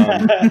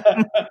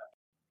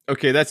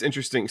 Okay, that's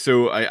interesting.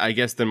 So I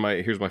guess then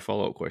here's my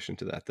follow-up question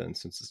to that then,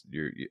 since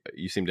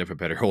you seem to have a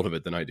better hold of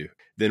it than I do.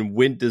 Then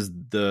when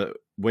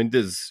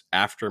does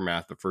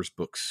Aftermath, the first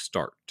book,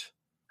 start?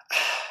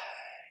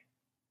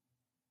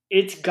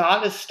 It's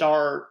got to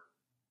start.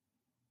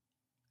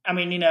 I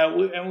mean,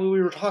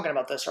 we were talking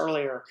about this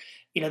earlier.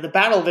 The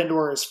Battle of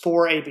Endor is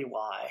 4 ABY.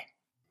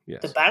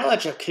 Yes. The Battle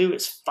at Jakku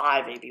is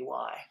 5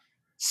 ABY.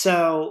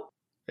 So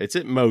it's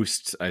at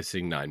most, I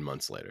think, 9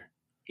 months later.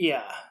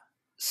 Yeah.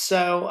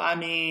 So, I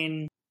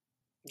mean,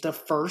 the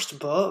first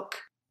book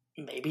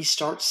maybe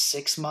starts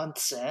 6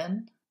 months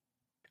in.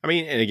 I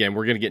mean, and again,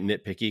 we're going to get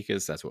nitpicky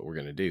because that's what we're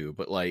going to do.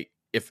 But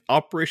if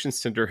Operation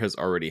Cinder has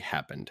already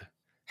happened,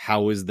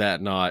 how is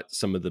that not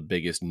some of the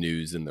biggest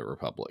news in the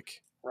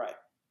Republic? Right.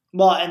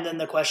 Well, and then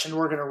the question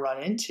we're going to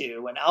run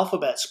into in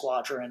Alphabet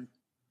Squadron,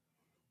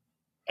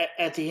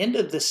 at the end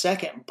of the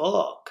second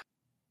book,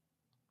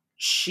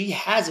 she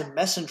has a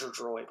messenger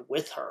droid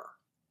with her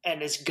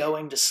and is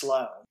going to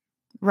Sloane.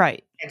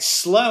 Right. And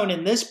Sloane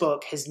in this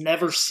book has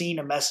never seen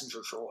a messenger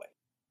droid.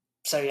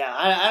 So yeah,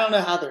 I don't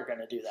know how they're going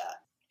to do that.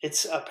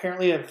 It's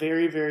apparently a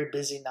very, very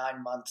busy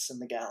 9 months in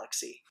the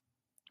galaxy.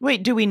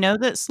 Wait, do we know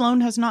that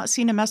Sloane has not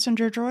seen a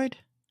messenger droid?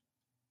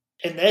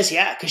 In this,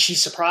 yeah, because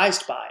she's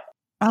surprised by it.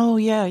 Oh,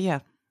 yeah.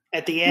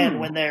 At the end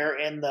when they're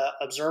in the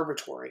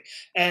observatory.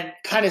 And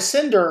kind of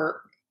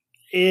Cinder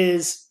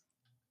is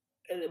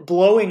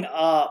blowing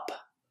up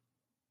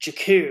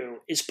Jakku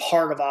is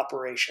part of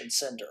Operation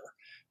Cinder.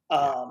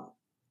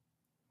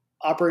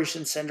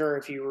 Operation Cinder,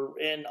 if you were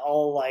in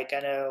all, I'm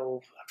trying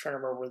to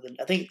remember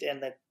I think in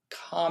the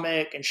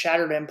comic and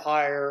Shattered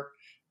Empire,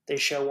 they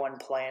show one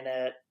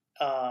planet.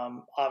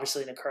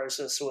 Obviously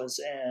Necrosis was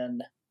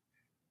in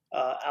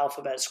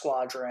Alphabet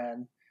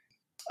Squadron.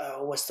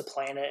 What's the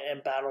planet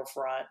in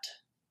Battlefront?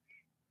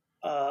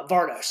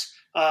 Vardos.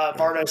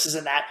 Vardos is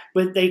in that.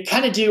 But they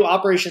kind of do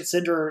Operation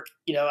Cinder,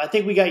 I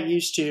think we got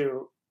used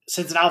to,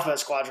 since an Alphabet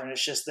Squadron,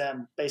 it's just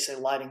them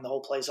basically lighting the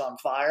whole place on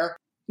fire.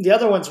 The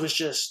other ones was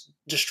just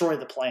destroy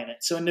the planet.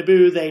 So in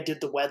Naboo, they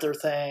did the weather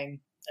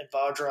thing. At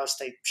Vardos,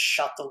 they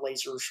shot the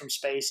lasers from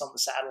space on the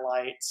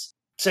satellites.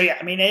 So yeah,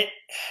 I mean,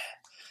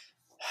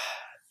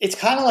 it's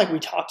kind of like we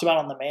talked about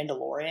on The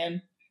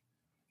Mandalorian.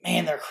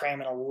 Man, they're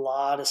cramming a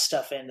lot of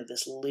stuff into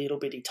this little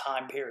bitty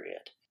time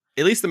period.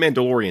 At least the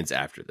Mandalorian's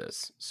after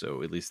this,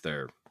 so at least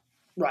they're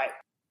right.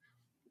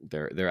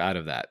 They're out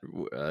of that.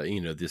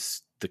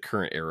 The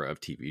current era of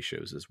TV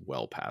shows is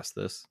well past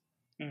this.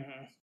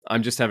 Mm-hmm.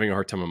 I'm just having a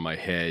hard time in my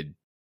head,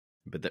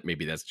 but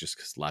maybe that's just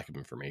because lack of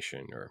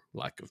information or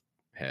lack of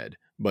head.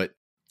 But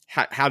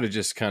how to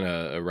just kind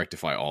of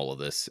rectify all of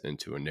this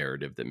into a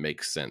narrative that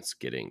makes sense,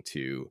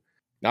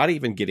 not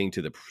even getting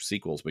to the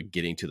sequels, but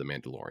getting to the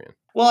Mandalorian.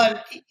 Well,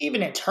 and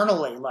even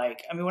internally,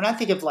 when I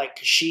think of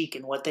Kashyyyk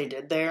and what they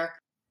did there,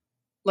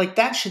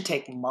 that should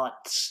take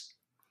months.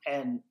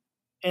 And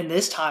in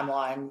this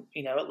timeline,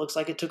 it looks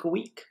like it took a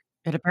week.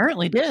 It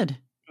apparently did.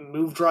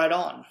 Moved right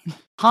on.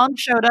 Han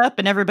showed up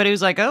and everybody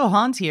was like, oh,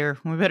 Han's here.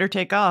 We better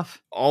take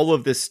off. All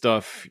of this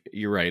stuff,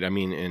 you're right. I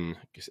mean, and,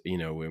 I guess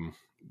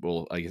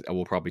I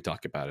will probably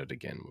talk about it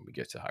again when we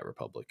get to High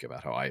Republic,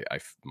 about how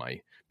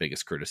my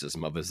biggest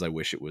criticism of it is I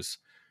wish it was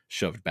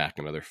shoved back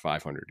another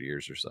 500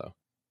 years or so.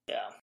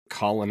 Yeah.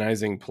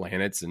 Colonizing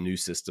planets and new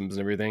systems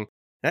and everything,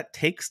 that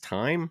takes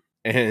time,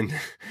 and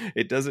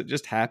it doesn't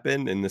just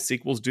happen. And the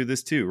sequels do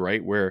this too,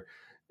 right? Where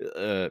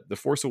The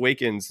Force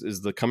Awakens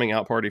is the coming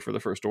out party for the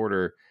First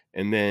Order,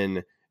 and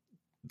then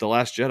The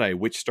Last Jedi,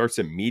 which starts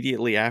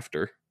immediately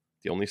after,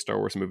 the only Star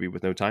Wars movie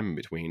with no time in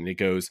between, it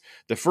goes,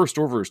 the First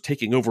Order is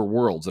taking over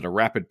worlds at a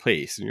rapid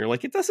pace. And you're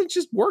like, it doesn't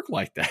just work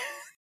like that.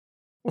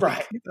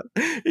 Right.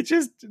 It's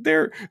just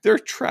they're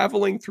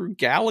traveling through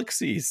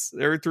galaxies.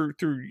 They're through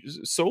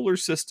solar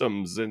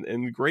systems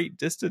and great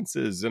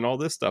distances and all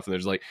this stuff. And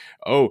there's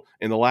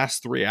in the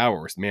last 3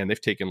 hours, man, they've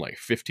taken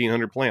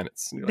 1,500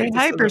 planets. They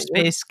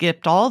hyperspace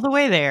skipped all the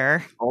way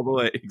there. All the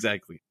way,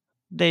 exactly.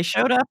 They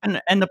showed up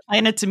and the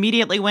planets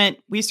immediately went,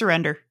 we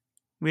surrender.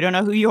 We don't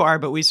know who you are,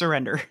 but we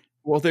surrender.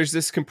 Well, there's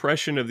this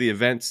compression of the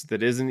events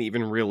that isn't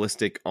even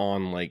realistic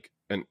on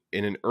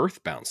in an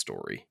Earthbound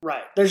story.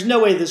 Right. There's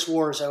no way this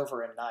war is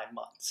over in 9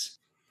 months.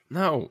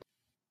 No,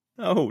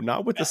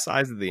 not with the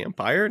size of the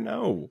Empire.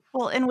 No.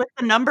 Well, and with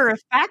the number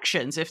of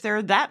factions, if there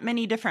are that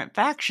many different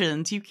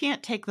factions, you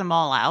can't take them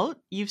all out.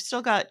 You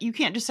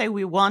can't just say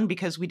we won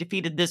because we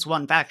defeated this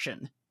one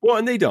faction. Well,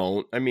 and they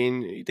don't. I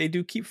mean, they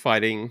do keep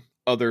fighting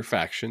other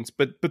factions,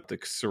 but the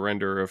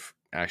surrender of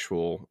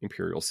actual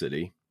Imperial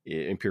City,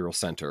 Imperial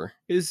Center,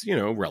 is,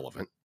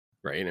 relevant,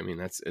 right? I mean,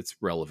 it's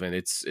relevant.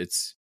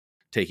 It's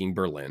taking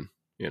Berlin,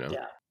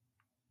 Yeah.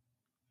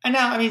 And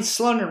now, I mean,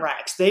 Sloane and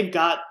Rax, they've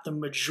got the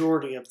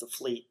majority of the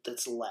fleet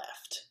that's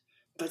left.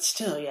 But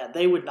still, yeah,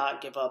 they would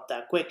not give up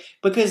that quick.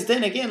 Because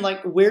then again,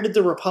 like, where did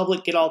the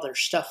Republic get all their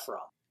stuff from?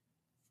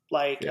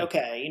 Like, Yeah.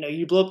 okay,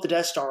 you blew up the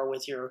Death Star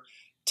with your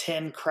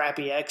 10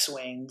 crappy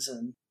X-Wings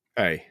and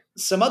Hey,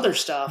 some other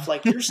stuff.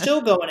 Like, you're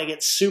still going to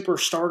get super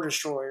Star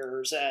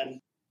Destroyers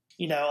and,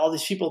 all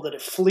these people that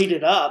have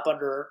fleeted up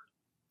under,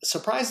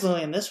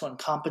 surprisingly in this one,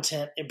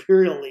 competent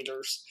Imperial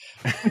leaders.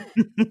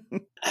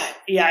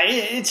 Yeah,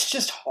 it's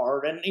just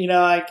hard. And,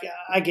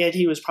 I get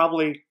he was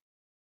probably,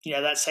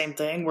 that same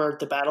thing where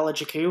the Battle of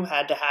Jakku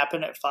had to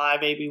happen at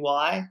 5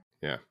 ABY.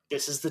 Yeah.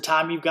 This is the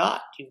time you've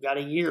got. You've got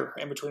a year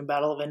in between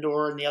Battle of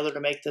Endor and the other to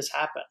make this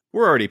happen.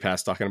 We're already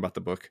past talking about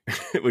the book,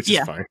 which is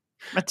fine.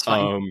 That's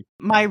fine.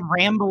 My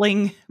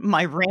rambling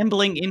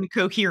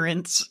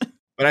incoherence.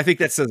 But I think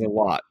that says a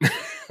lot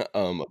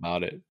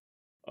about it.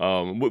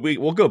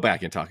 We'll go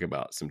back and talk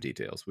about some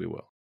details. We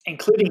will.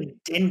 Including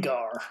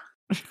Dengar.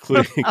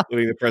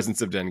 Including the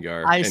presence of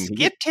Dengar. I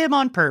skipped him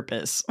on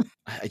purpose.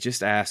 I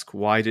just ask,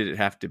 why did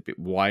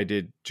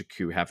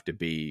Jakku have to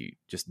be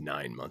just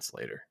 9 months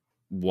later?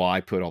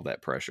 Why put all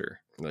that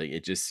pressure? Like,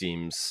 it just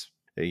seems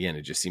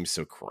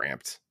so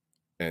cramped.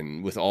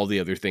 And with all the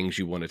other things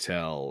you want to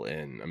tell,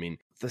 and I mean,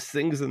 the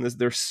things in this,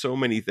 there's so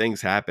many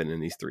things happen in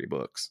these 3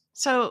 books.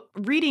 So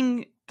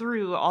reading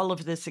through all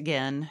of this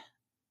again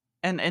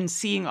and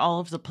seeing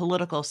all of the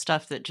political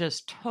stuff that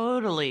just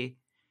totally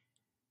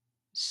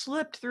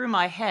slipped through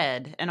my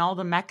head and all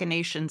the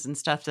machinations and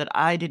stuff that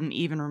I didn't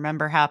even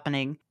remember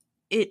happening,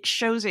 it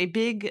shows a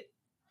big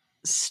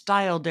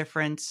style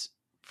difference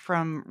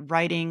from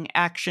writing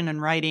action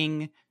and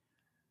writing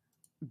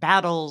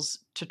battles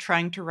to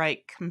trying to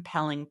write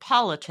compelling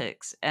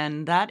politics.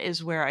 And that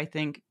is where I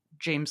think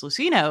James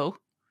Luceno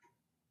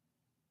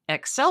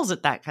excels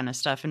at that kind of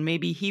stuff. And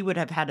maybe he would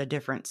have had a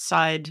different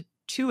side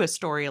to a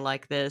story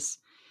like this.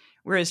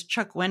 Whereas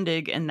Chuck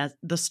Wendig and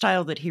the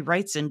style that he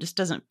writes in just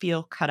doesn't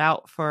feel cut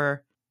out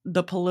for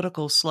the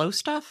political slow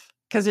stuff.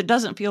 Because it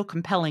doesn't feel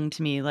compelling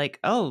to me. Like,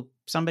 oh,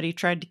 somebody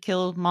tried to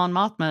kill Mon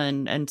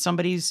Mothma and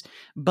somebody's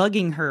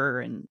bugging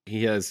her. And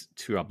he has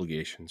 2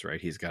 obligations,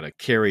 right? He's got to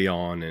carry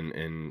on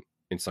and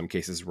in some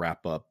cases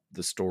wrap up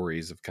the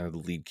stories of kind of the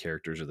lead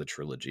characters of the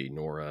trilogy,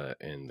 Nora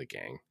and the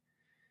gang.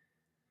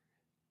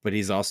 But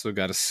he's also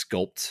got to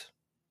sculpt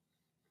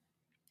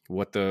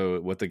what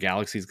the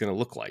galaxy is going to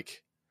look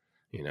like.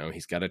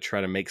 He's got to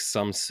try to make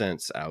some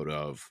sense out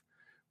of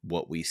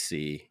what we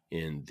see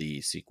in the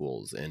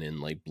sequels and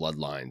in like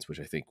Bloodlines, which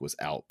I think was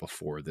out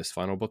before this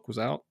final book was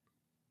out.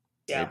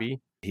 Yeah.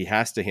 Maybe he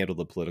has to handle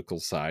the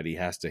political side. He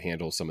has to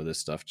handle some of this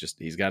stuff. Just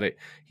he's got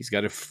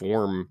to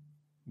form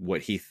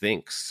what he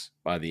thinks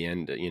by the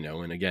end,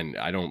 and again,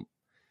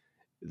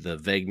 the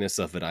vagueness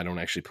of it, I don't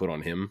actually put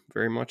on him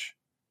very much,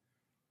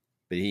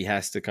 but he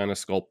has to kind of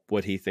sculpt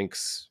what he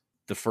thinks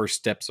the first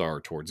steps are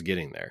towards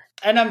getting there.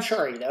 And I'm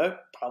sure, it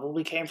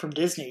probably came from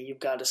Disney. You've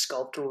got to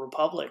sculpt a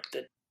republic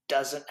that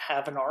doesn't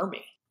have an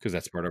army. Because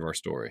that's part of our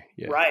story.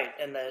 Yeah. Right.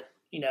 And that,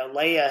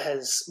 Leia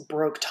has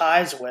broke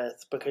ties with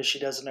because she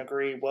doesn't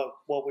agree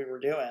what we were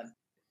doing.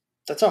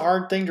 That's a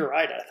hard thing to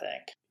write, I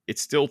think.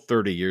 It's still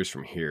 30 years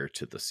from here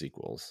to the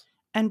sequels.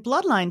 And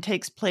Bloodline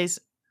takes place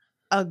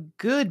a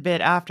good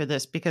bit after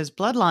this because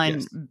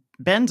Bloodline,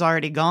 Ben's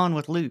already gone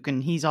with Luke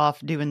and he's off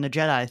doing the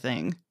Jedi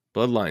thing.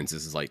 Bloodlines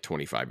is like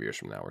 25 years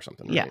from now or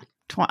something. Yeah.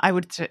 Right?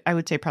 I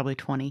would say probably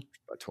 20.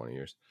 About 20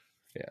 years.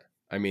 Yeah.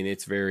 I mean,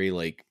 it's very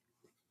like...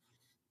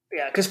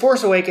 Yeah, because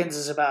Force Awakens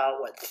is about,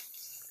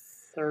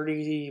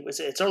 30...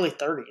 It's early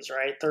 30s,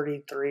 right?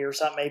 33 or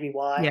something, maybe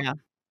why? Yeah.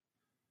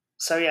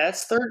 So, yeah,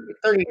 it's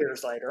 30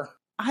 years later.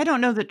 I don't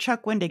know that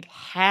Chuck Wendig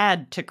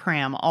had to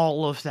cram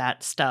all of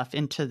that stuff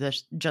into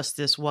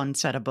this one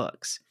set of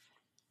books.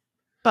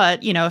 But,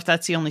 if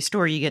that's the only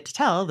story you get to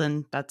tell,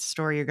 then that's the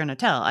story you're going to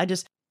tell.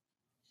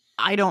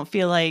 I don't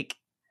feel like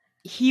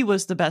he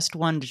was the best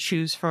one to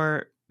choose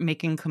for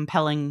making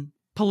compelling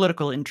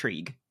political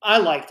intrigue. I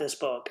like this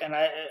book, and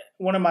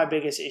one of my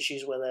biggest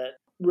issues with it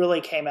really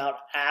came out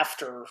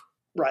after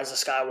Rise of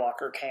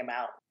Skywalker came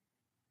out,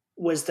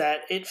 was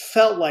that it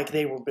felt like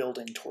they were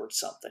building towards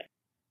something.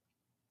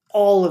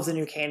 All of the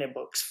new canon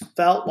books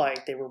felt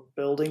like they were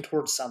building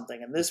towards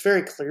something, and this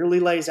very clearly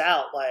lays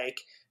out,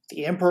 like,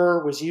 the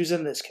Emperor was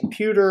using this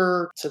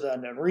computer to the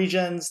unknown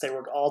regions. They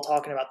were all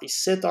talking about these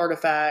Sith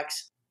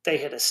artifacts. They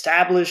had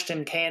established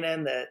in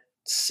canon that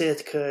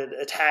Sith could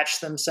attach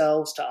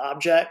themselves to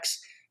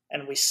objects,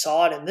 and we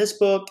saw it in this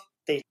book.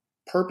 They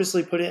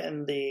purposely put it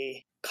in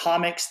the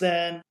comics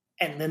then,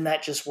 and then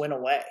that just went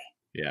away.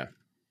 Yeah.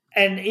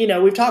 And,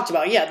 we've talked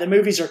about, the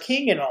movies are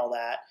king and all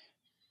that,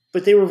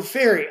 but they were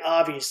very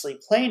obviously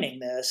planning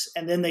this,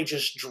 and then they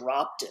just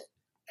dropped it.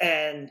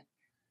 And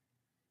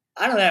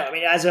I don't know. I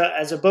mean, as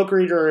a book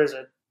reader, as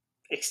an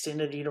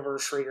extended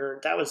universe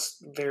reader, that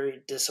was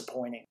very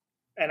disappointing.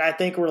 And I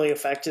think really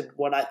affected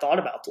what I thought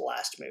about the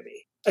last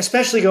movie.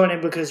 especially going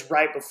in because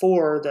right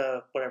before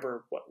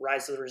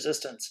Rise of the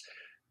Resistance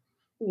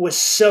was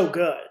so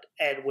good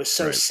and was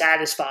so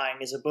satisfying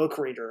as a book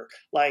reader.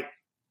 Like,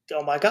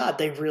 oh my God,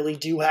 they really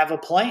do have a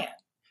plan.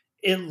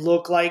 It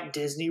looked like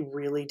Disney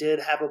really did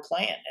have a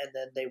plan, and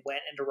then they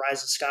went into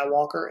Rise of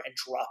Skywalker and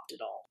dropped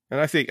it all. And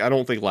I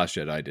don't think Last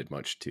Jedi did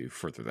much to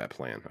further that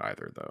plan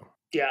either, though.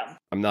 Yeah.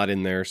 I'm not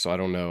in there, so I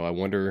don't know. I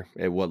wonder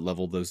at what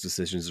level those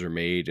decisions are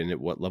made and at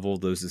what level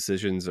those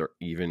decisions are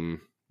even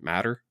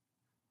matter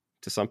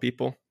to some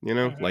people, you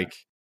know? Mm-hmm. Like,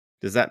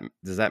 does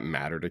that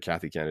matter to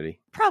Kathy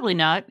Kennedy? Probably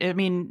not. I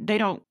mean, they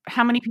don't.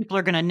 How many people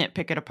are going to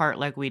nitpick it apart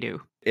like we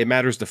do? It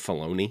matters to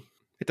Filoni.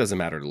 It doesn't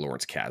matter to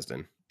Lawrence Kasdan.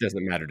 It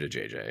doesn't matter to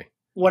JJ.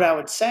 What I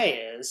would say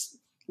is,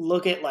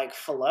 look at like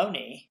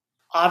Filoni.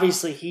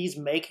 Obviously, he's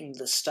making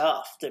the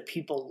stuff that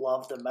people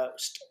love the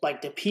most.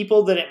 Like, the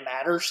people that it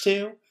matters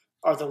to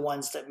are the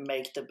ones that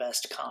make the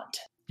best content.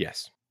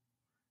 Yes.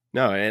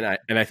 No, and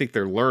I think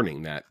they're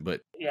learning that,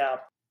 but yeah,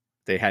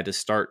 they had to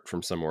start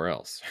from somewhere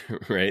else,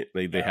 right?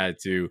 They had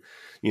to,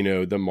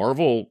 the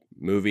Marvel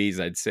movies,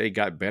 I'd say,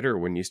 got better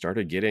when you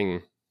started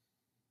getting,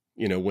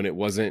 when it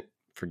wasn't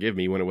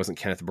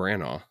Kenneth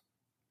Branagh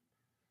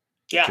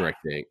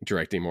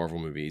directing Marvel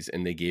movies,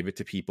 and they gave it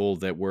to people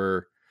that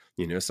were,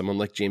 someone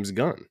like James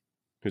Gunn,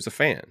 who's a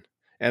fan.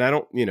 And I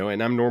don't,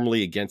 and I'm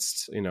normally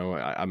against,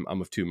 I'm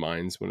of two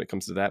minds when it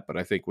comes to that. But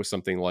I think with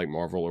something like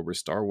Marvel or with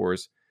Star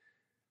Wars,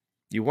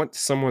 you want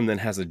someone that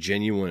has a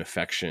genuine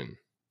affection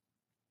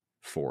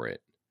for it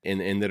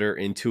and that are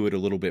into it a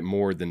little bit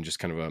more than just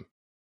kind of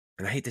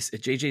and I hate this.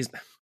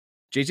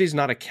 JJ's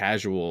not a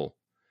casual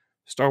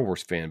Star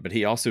Wars fan, but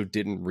he also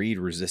didn't read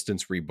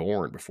Resistance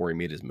Reborn before he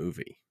made his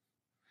movie.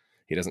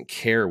 He doesn't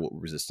care what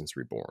Resistance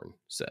Reborn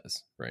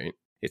says, right?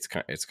 It's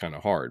kind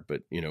of hard,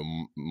 but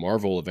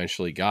Marvel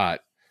eventually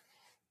got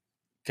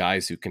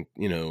guys who can,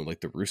 like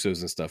the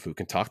Russos and stuff, who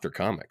can talk their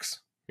comics,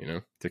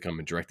 to come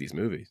and direct these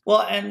movies.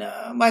 Well, and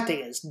my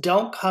thing is,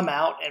 don't come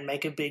out and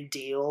make a big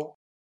deal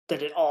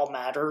that it all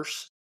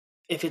matters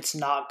if it's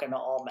not going to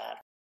all matter.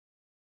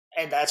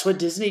 And that's what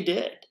Disney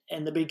did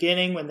in the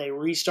beginning when they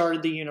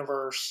restarted the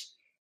universe.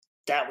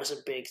 That was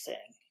a big thing.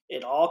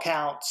 It all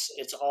counts.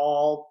 It's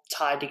all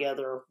tied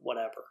together,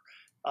 whatever.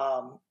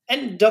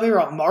 And don't get me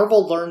wrong,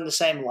 Marvel learned the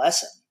same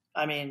lesson.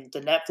 I mean,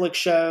 the Netflix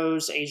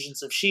shows,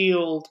 Agents of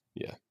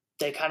S.H.I.E.L.D.,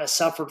 they kind of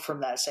suffered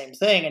from that same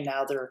thing, and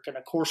now they're going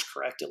to course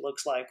correct, it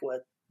looks like,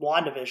 with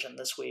WandaVision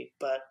this week.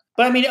 But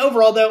I mean,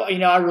 overall, though,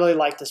 I really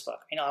like this book.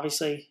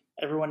 Obviously,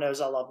 everyone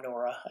knows I love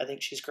Nora. I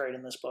think she's great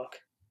in this book.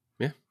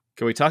 Yeah.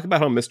 Can we talk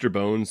about how Mr.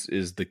 Bones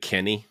is the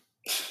Kenny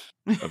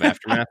of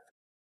Aftermath?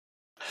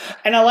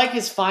 And I like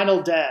his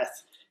final death.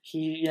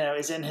 He,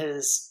 is in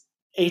his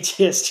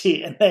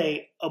ATST, and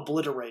they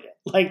obliterate it.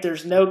 Like,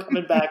 there's no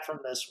coming back from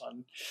this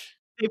one.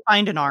 They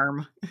find an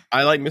arm.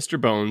 I like Mr.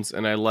 Bones,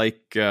 and I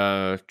like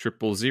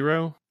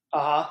 000.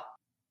 Uh-huh.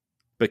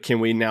 But can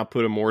we now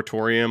put a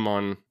moratorium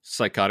on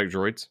psychotic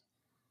droids?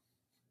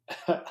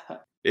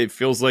 It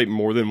feels like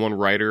more than one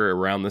writer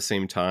around the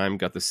same time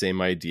got the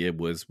same idea.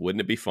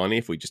 Wouldn't it be funny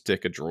if we just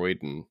took a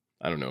droid and,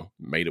 I don't know,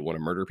 made it want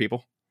to murder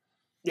people?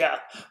 Yeah.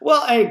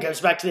 Well, it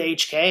goes back to the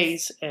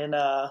HKs and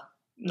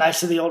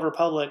Knights of the Old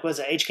Republic. Was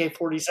it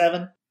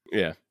HK-47?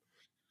 Yeah.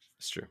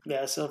 That's true.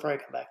 Yeah, so he'll probably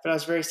come back. But I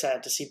was very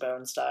sad to see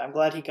Bones die. I'm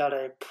glad he got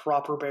a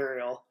proper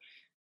burial.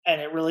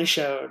 And it really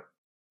showed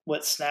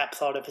what Snap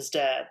thought of his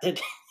dad, that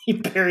he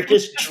buried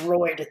his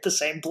droid at the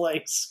same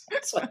place.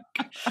 It's like,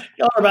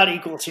 y'all are about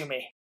equal to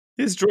me.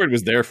 His droid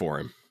was there for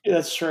him. Yeah,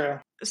 that's true.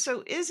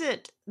 So is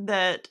it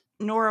that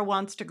Nora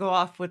wants to go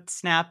off with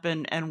Snap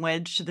and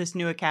Wedge to this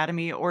new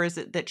academy, or is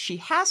it that she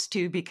has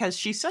to because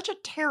she's such a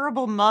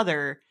terrible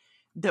mother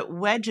that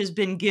Wedge has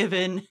been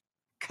given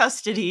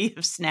custody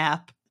of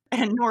Snap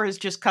and Nora's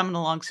just coming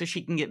along so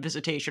she can get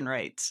visitation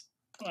rights?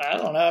 I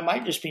don't know. It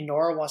might just be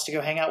Nora wants to go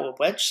hang out with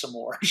Wedge some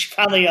more. She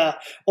finally,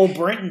 old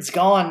Brenton's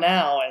gone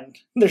now, and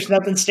there's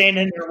nothing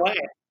standing in her way.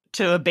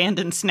 To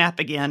abandon Snap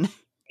again.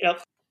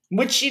 Yep.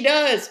 Which she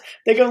does.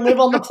 They go live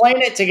on the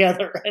planet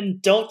together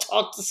and don't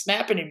talk to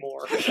Snap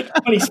anymore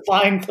when he's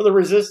flying for the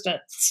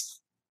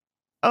Resistance.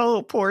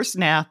 Oh, poor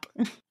Snap.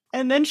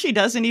 And then she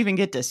doesn't even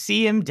get to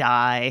see him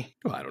die.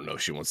 Well, I don't know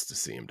if she wants to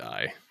see him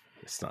die.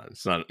 It's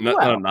not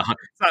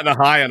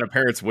high on a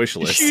parent's wish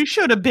list. She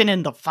should have been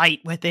in the fight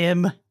with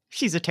him.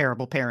 She's a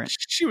terrible parent.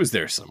 She was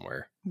there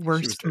somewhere.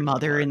 Worst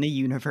mother in the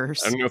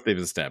universe. I don't know if they've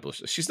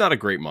established this. She's not a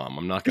great mom.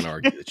 I'm not going to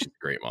argue that she's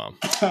a great mom.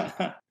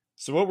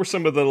 So what were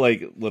some of the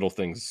little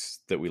things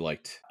that we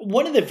liked?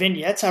 One of the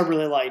vignettes I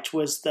really liked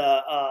was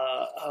the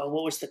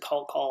what was the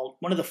cult called?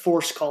 One of the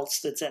Force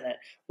cults that's in it.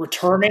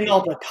 Returning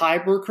all the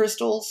Kyber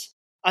crystals.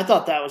 I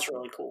thought that was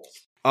really cool.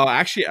 Oh,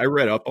 actually, I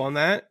read up on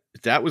that.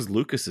 That was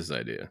Lucas's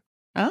idea.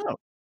 Oh.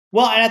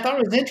 Well, and I thought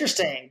it was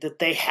interesting that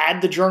they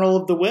had the Journal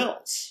of the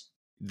Wills.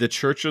 The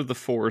Church of the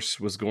Force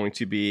was going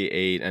to be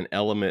an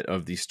element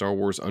of the Star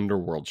Wars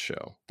Underworld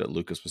show that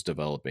Lucas was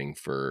developing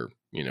for,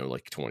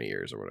 20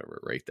 years or whatever,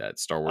 right? That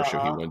Star Wars show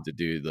he wanted to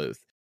do,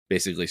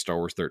 basically Star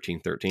Wars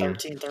 1313.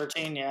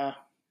 1313, yeah.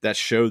 that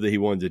show that he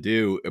wanted to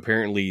do,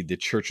 apparently the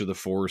Church of the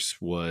Force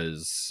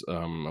was,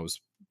 I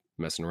was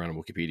messing around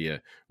on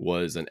Wikipedia,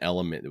 was an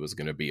element that was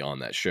going to be on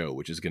that show,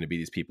 which is going to be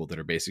these people that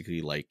are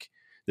basically like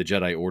the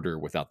Jedi Order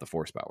without the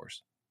Force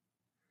powers.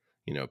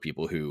 You know,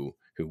 people who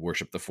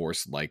worship the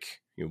Force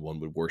like, you know, one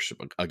would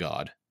worship a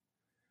god,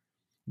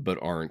 but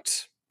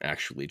aren't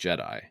actually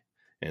Jedi.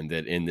 And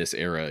that in this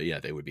era, yeah,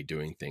 they would be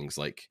doing things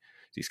like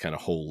these kind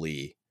of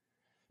holy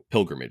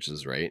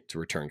pilgrimages, right, to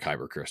return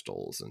kyber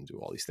crystals and do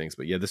all these things.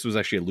 But yeah, this was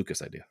actually a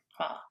Lucas idea.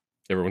 Huh.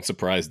 Everyone's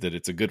surprised that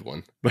it's a good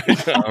one, but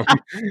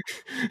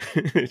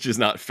it's just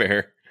not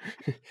fair.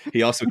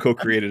 He also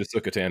co-created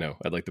Ahsoka Tano,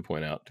 I'd like to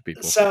point out to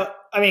people. So,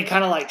 I mean,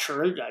 kind of like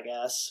Chirrut, I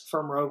guess,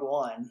 from Rogue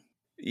One.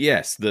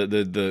 Yes,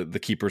 the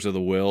Keepers of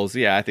the Wills.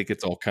 Yeah, I think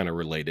it's all kind of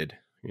related,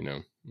 you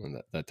know,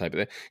 that type of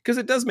thing. Because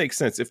it does make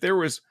sense. If there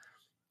was,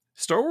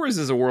 Star Wars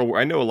is a world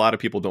where I know a lot of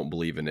people don't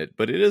believe in it,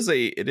 but it is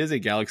a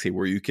galaxy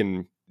where you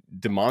can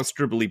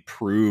demonstrably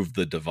prove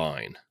the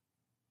divine,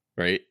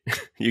 right?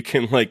 You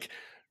can like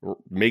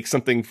make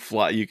something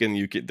fly. You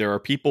can there are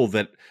people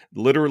that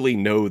literally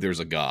know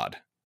there's a god.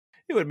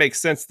 It would make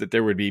sense that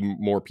there would be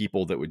more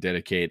people that would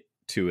dedicate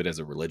to it as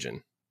a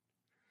religion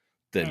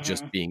than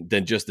just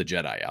the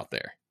Jedi out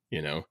there.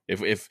 You know,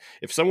 if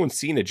someone's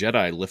seen a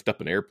Jedi lift up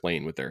an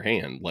airplane with their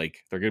hand,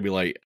 like they're gonna be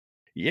like,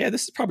 yeah,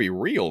 this is probably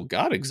real.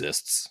 God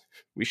exists.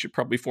 We should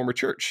probably form a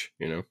church,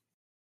 you know?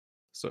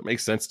 So it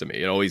makes sense to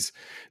me. It always,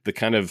 the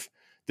kind of,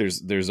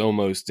 there's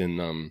almost in,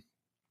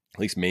 at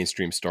least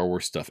mainstream Star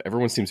Wars stuff,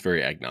 everyone seems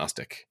very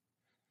agnostic.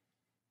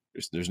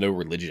 There's no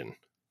religion.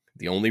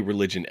 The only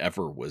religion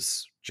ever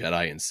was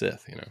Jedi and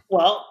Sith, you know?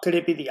 Well, could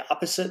it be the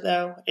opposite,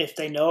 though? If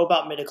they know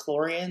about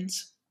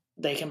midichlorians,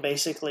 they can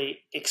basically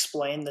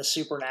explain the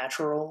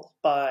supernatural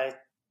by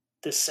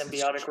this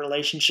symbiotic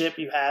relationship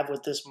you have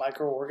with this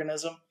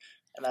microorganism.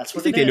 And that's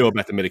what I think they know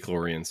about the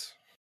midichlorians.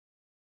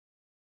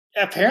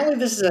 Apparently,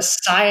 this is a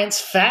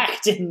science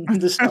fact in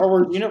the Star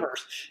Wars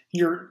universe.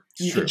 You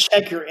can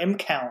check your M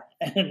count.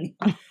 And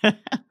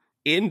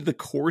in the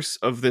course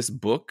of this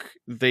book,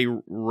 they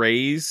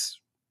raise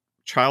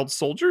child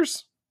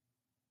soldiers?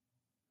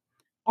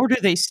 Or do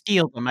they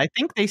steal them? I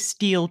think they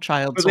steal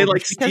child soldiers. They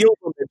like steal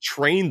them and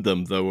train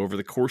them, though, over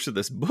the course of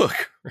this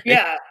book. Right?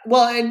 Yeah,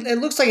 well, it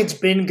looks like it's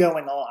been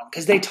going on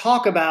because they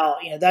talk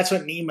about, you know, that's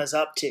what Nema's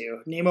up to.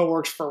 Nema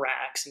works for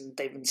Rax, and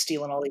they've been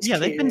stealing all these kids.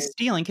 They've been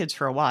stealing kids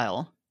for a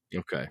while.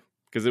 Okay.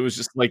 Because it was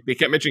just like, they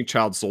kept mentioning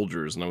child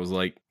soldiers, and I was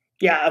like...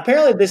 Yeah,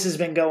 apparently this has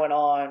been going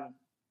on,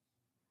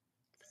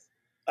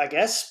 I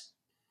guess...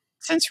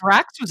 Since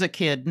Rax was a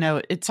kid.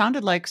 No, it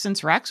sounded like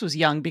since Rax was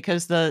young,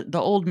 because the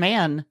old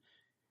man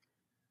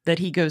that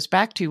he goes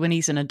back to when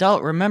he's an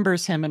adult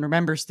remembers him and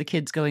remembers the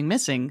kids going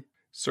missing.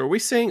 So are we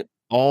saying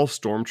all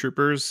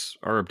stormtroopers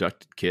are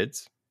abducted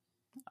kids?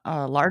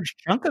 A large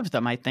chunk of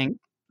them, I think.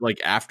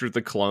 Like after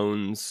the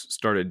clones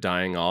started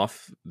dying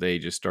off, they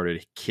just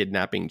started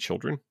kidnapping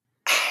children?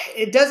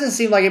 It doesn't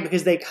seem like it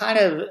because they kind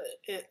of...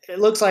 It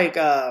looks like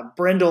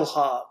Brendel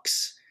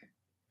Hux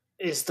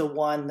is the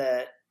one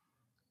that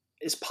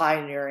is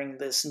pioneering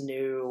this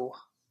new...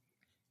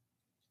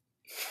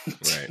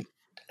 Right.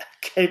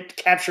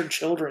 Captured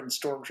children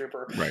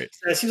stormtrooper. Right.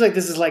 So it seems like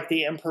this is like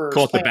the Emperor's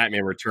Call it plan. the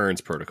Batman Returns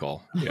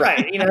protocol. Yeah.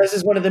 Right. You know, this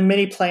is one of the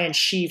many plans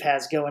Sheev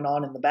has going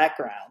on in the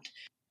background.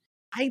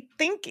 I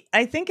think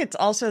it's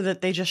also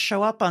that they just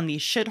show up on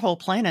these shithole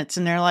planets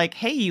and they're like,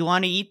 hey, you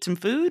want to eat some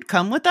food?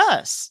 Come with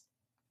us.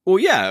 Well,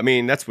 yeah. I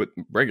mean, that's what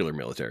regular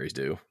militaries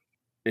do.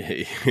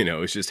 You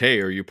know, it's just, hey,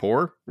 are you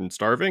poor and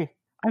starving?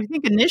 I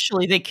think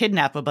initially they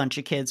kidnap a bunch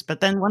of kids,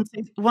 but then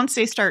once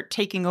they start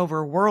taking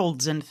over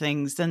worlds and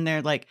things, then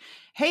they're like,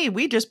 hey,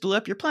 we just blew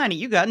up your planet.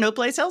 You got no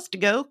place else to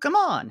go. Come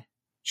on.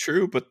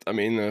 True, but I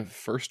mean, the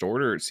First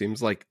Order, it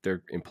seems like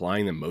they're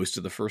implying that most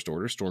of the First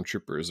Order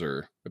stormtroopers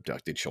are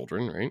abducted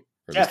children, right?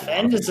 Yeah,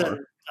 Fend is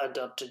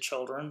abducted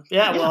children.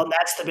 Yeah, well,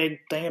 that's the big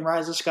thing in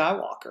Rise of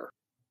Skywalker.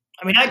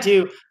 I mean,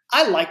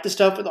 I like the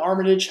stuff with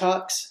Armitage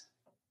Hux.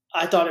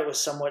 I thought it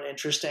was somewhat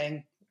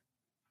interesting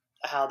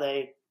how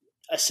they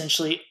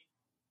essentially,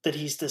 that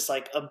he's this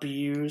like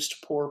abused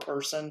poor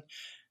person.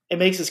 It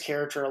makes his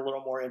character a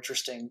little more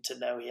interesting to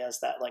know he has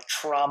that like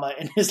trauma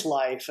in his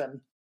life. And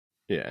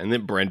yeah, and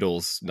then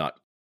Brendel's not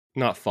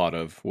thought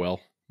of well,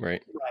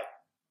 right? Right.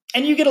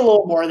 And you get a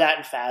little more of that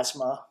in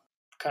Phasma,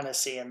 kind of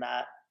seeing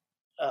that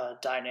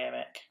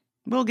dynamic.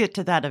 We'll get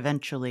to that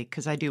eventually,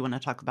 because I do want to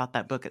talk about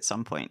that book at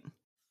some point.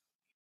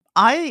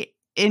 I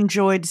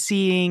enjoyed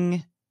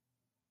seeing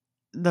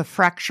the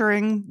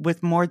fracturing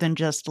with more than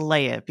just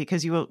Leia,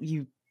 because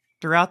you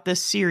throughout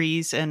this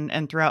series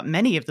and throughout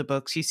many of the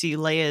books, you see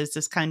Leia as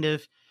this kind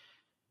of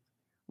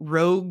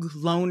rogue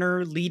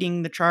loner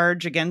leading the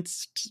charge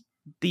against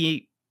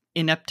the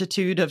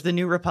ineptitude of the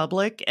New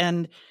Republic.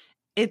 And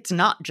it's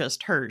not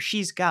just her.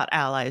 She's got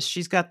allies.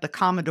 She's got the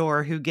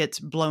Commodore who gets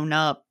blown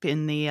up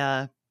in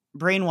the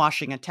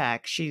brainwashing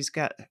attack. She's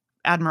got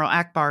Admiral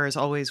Akbar is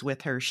always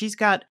with her. She's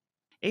got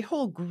a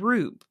whole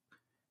group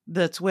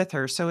that's with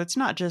her. So it's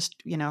not just,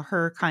 you know,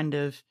 her kind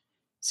of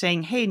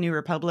saying, hey, New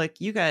Republic,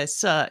 you guys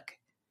suck.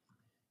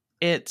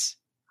 It's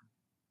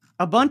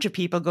a bunch of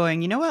people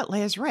going, you know what,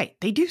 Leia's right.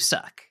 They do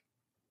suck.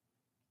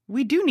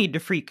 We do need to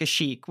free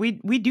Kashyyyk.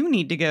 We do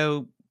need to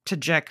go to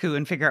Jakku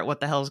and figure out what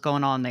the hell's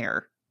going on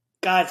there.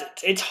 Guys,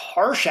 it's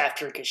harsh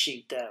after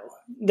Kashyyyk, though.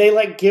 They,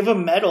 like, give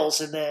him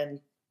medals and then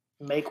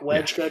make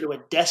Wedge go to a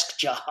desk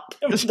job.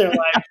 They're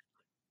like...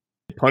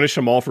 Punish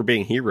them all for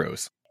being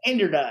heroes. And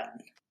you're done.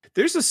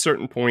 There's a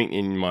certain point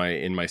in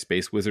my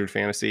Space Wizard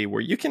fantasy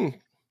where you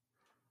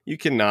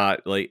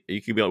cannot, like,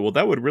 you can be like, well,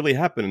 that would really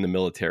happen in the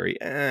military.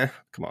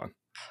 Come on.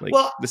 Like,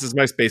 well, this is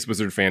my Space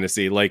Wizard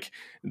fantasy. Like,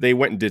 they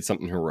went and did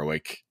something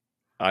heroic.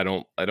 I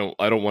don't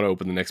want to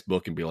open the next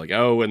book and be like,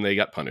 oh, and they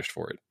got punished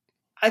for it.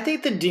 I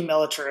think the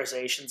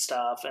demilitarization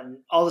stuff and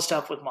all the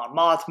stuff with Mon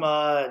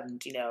Mothma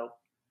and,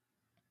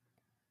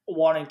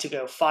 wanting to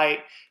go fight,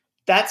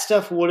 that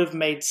stuff would have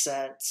made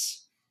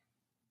sense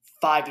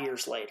 5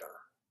 years later.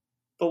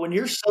 But when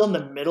you're still in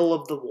the middle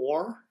of the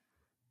war,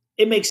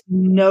 it makes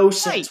no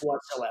sense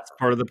whatsoever.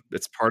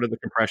 It's part of the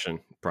compression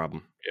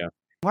problem. Yeah.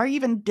 Why are you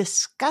even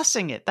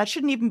discussing it? That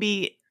shouldn't even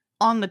be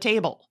on the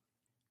table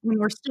when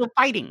we're still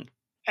fighting.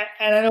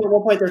 And I know at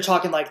one point they're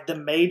talking like the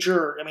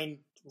major,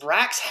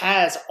 Rax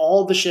has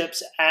all the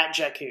ships at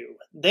Jakku.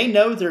 They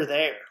know they're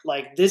there.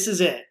 Like, this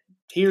is it.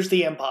 Here's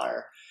the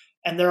Empire.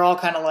 And they're all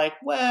kind of like,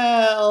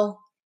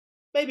 well,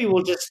 maybe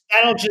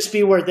that'll just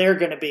be where they're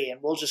going to be, and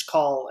we'll just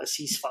call a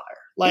ceasefire.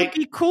 Like, it'd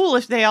be cool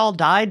if they all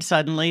died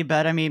suddenly,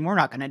 but we're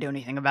not going to do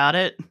anything about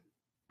it.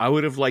 I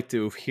would have liked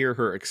to hear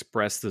her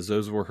express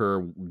those were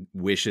her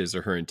wishes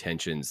or her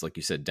intentions, like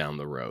you said, down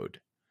the road.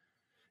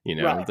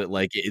 Right. That,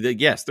 like,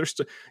 yes,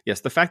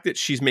 the fact that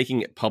she's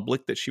making it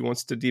public that she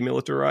wants to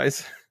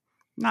demilitarize.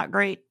 Not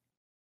great.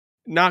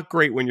 Not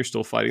great when you're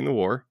still fighting the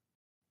war.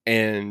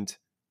 And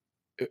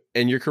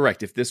you're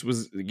correct. If this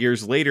was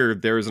years later,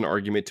 there is an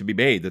argument to be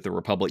made that the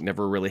Republic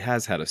never really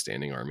has had a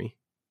standing army.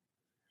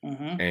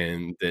 Mm-hmm.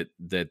 And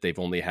that they've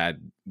only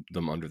had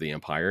them under the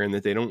Empire and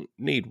that they don't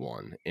need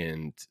one.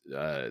 And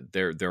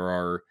there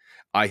are,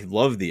 I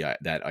love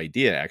that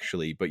idea,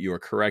 actually, but you are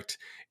correct.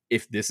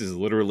 If this is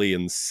literally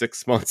in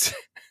 6 months,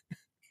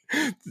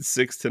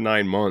 6 to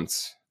 9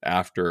 months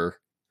after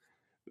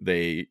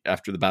the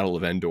Battle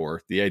of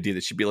Endor, the idea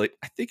that she'd be like,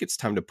 I think it's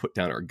time to put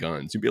down our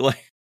guns. You'd be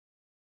like,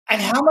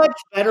 and how much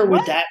better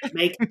would that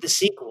make the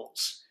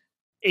sequels?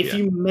 If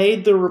you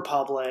made the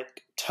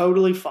Republic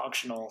totally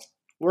functional,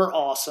 we're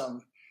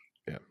awesome.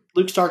 Yeah.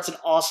 Luke starts an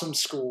awesome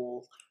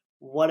school,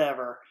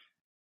 whatever.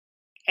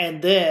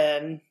 And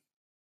then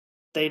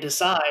they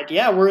decide,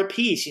 we're at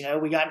peace.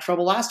 We got in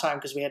trouble last time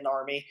because we had an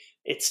army.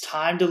 It's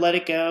time to let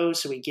it go.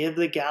 So we give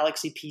the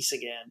galaxy peace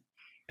again.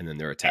 And then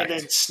they're attacked. And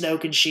then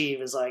Snoke and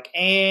Sheev is like,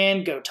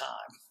 and go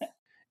time.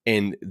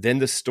 And then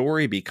the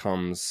story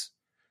becomes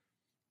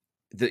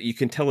that you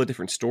can tell a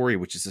different story,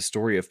 which is a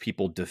story of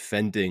people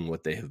defending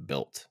what they have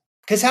built.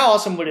 Because how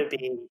awesome would it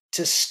be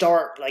to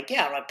start,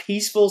 a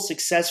peaceful,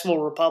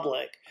 successful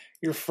Republic,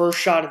 your first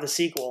shot of the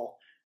sequel,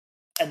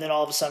 and then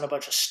all of a sudden a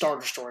bunch of Star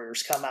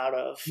Destroyers come out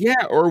of...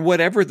 Yeah, or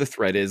whatever the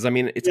threat is.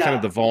 It's kind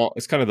of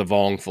the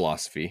Vong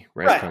philosophy,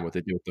 right? It's kind of what they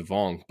do with the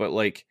Vong.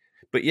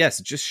 But yes,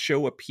 just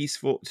show a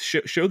peaceful...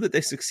 Show that they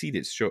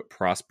succeeded. Show it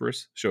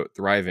prosperous. Show it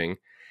thriving.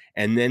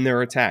 And then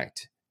they're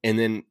attacked. And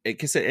then,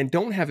 and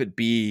don't have it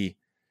be...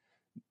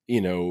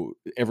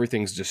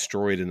 everything's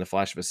destroyed in the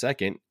flash of a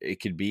second. It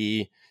could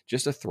be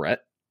just a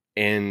threat,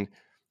 and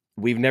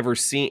we've never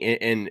seen.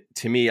 And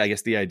to me, I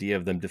guess the idea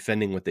of them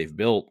defending what they've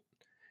built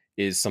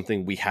is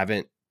something we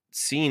haven't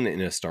seen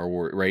in a Star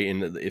Wars, right?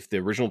 And if the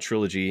original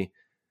trilogy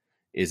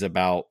is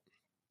about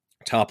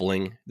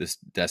toppling this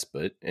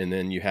despot, and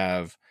then you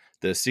have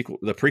the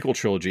prequel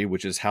trilogy,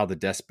 which is how the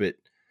despot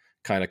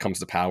kind of comes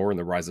to power and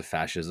the rise of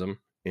fascism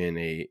in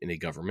a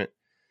government.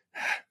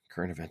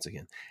 Current events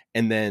again,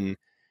 and then.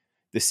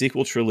 The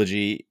sequel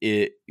trilogy,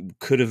 it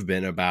could have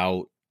been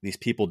about these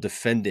people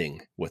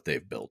defending what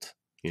they've built,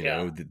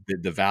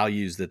 the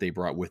values that they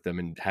brought with them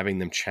and having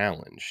them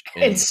challenged.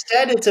 And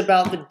instead, it's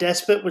about the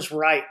despot was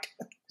right.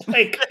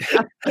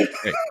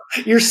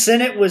 Your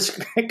Senate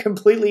was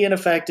completely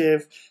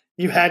ineffective.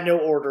 You had no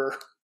order.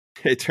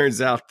 It turns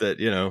out that,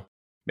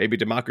 maybe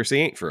democracy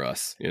ain't for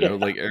us, or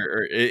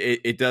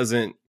it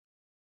doesn't.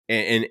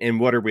 And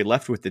what are we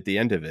left with at the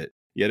end of it?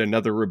 Yet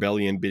another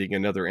rebellion beating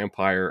another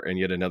empire and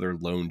yet another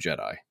lone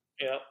Jedi.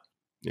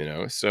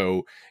 Yeah.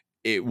 So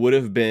it would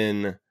have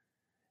been,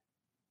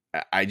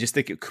 I just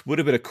think it would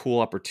have been a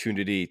cool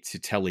opportunity to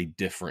tell a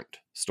different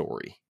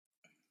story.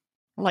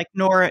 Like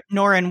Nora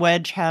and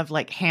Wedge have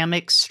like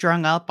hammocks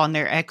strung up on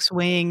their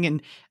X-Wing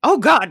and, oh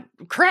God,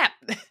 crap,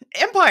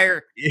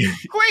 Empire,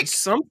 quick.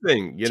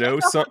 Something,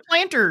 some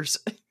planters.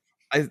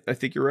 I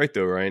think you're right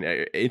though, Ryan.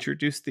 I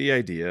introduced the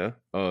idea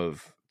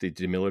of the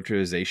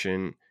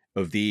demilitarization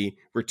of the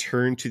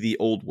return to the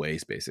old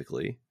ways,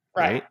 basically,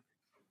 right?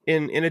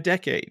 In a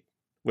decade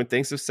when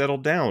things have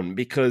settled down,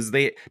 because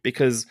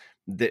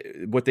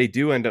what they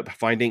do end up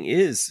finding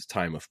is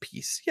time of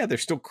peace. Yeah,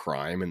 there's still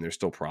crime and there's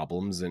still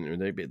problems,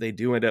 and they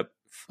do end up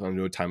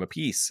finding a time of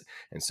peace,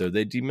 and so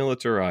they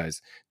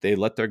demilitarize. They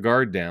let their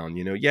guard down.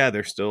 Yeah,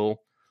 there's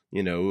still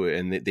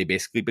and they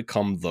basically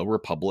become the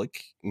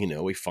Republic,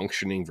 a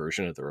functioning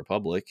version of the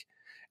Republic.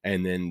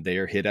 And then they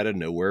are hit out of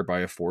nowhere by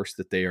a force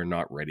that they are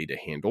not ready to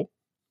handle.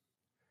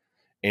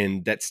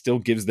 And that still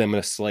gives them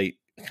a slight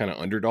kind of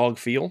underdog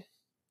feel,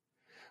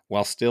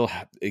 while still,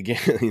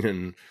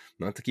 again,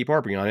 not to keep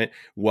harping on it,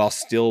 while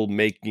still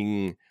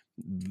making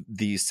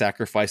these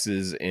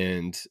sacrifices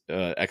and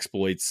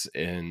exploits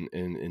and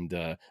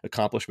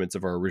accomplishments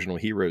of our original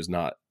heroes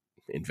not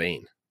in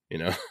vain.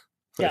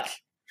 Yeah.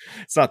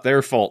 It's not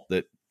their fault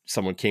that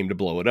someone came to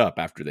blow it up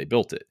after they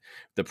built it.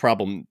 The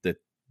problem that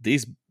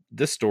this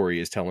story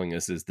is telling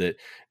us is that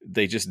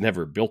they just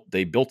never built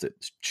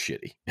it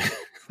shitty.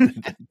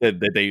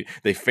 that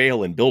they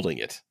fail in building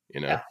it.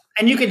 Yeah.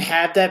 And you can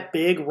have that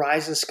big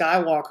Rise of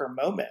Skywalker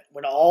moment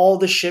when all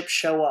the ships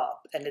show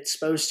up and it's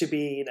supposed to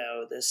be,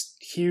 this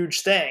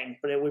huge thing,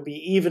 but it would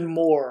be even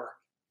more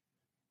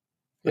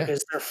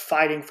because they're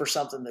fighting for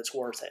something that's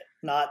worth it.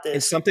 Not this.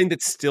 It's something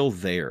that's still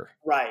there.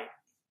 Right.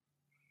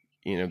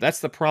 That's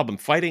the problem.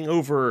 Fighting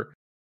over,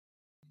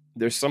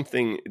 there's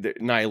something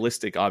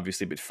nihilistic,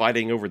 obviously, but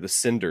fighting over the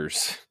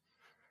cinders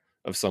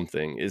of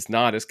something is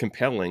not as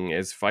compelling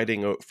as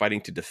fighting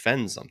to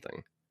defend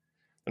something.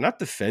 They're not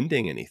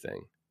defending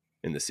anything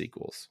in the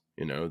sequels.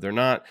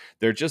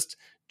 They're just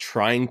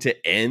trying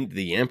to end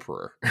the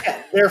Emperor.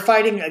 Yeah, they're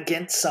fighting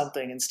against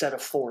something instead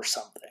of for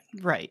something.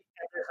 Right.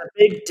 And there's a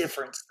big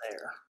difference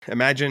there.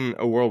 Imagine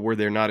a world where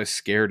they're not as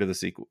scared of the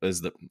sequel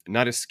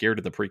not as scared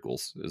of the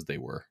prequels as they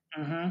were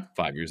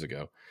 5 years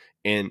ago.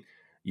 And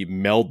you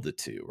meld the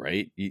two,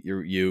 right?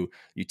 You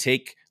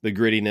take the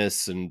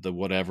grittiness and the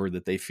whatever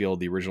that they feel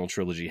the original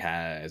trilogy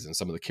has and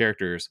some of the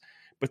characters,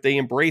 but they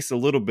embrace a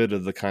little bit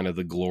of the kind of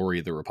the glory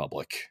of the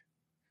Republic.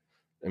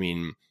 I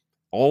mean,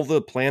 all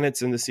the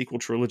planets in the sequel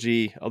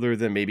trilogy, other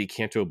than maybe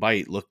Canto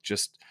Bight,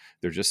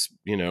 they're just,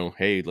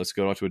 hey, let's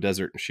go out to a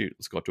desert and shoot.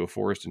 Let's go out to a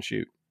forest and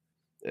shoot.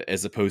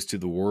 As opposed to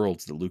the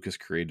worlds that Lucas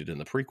created in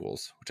the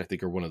prequels, which I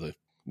think are one of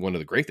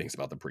the great things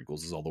about the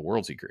prequels is all the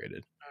worlds he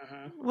created.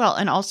 Well,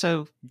 and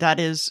also that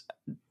is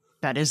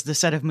the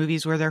set of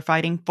movies where they're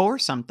fighting for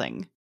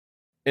something.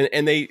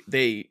 And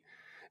they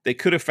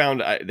could have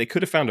found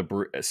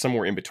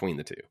somewhere in between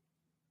the two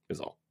is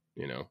all,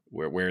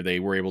 where they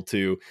were able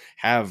to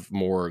have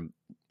more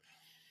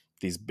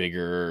these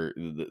bigger,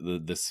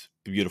 this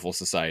beautiful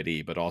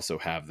society, but also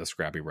have the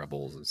scrappy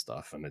rebels and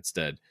stuff. And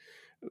instead,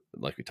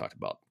 like we talked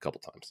about a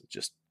couple times, it's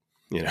just,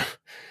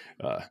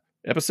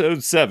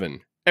 episode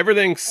 7,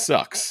 everything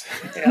sucks.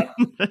 Yeah.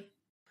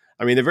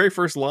 I mean, the very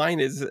first line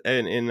is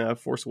in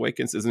Force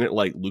Awakens, isn't it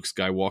like Luke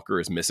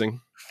Skywalker is missing?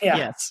 Yeah.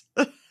 Yes.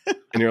 And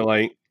you're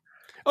like,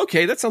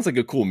 okay, that sounds like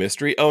a cool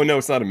mystery. Oh, no,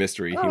 it's not a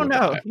mystery. Oh,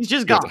 no, he's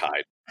just gone. gone. To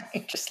hide.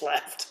 He just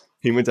left.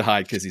 He went to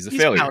hide because he's a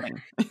failure.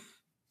 Pouting.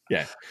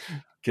 Yeah,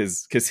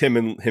 because him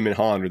and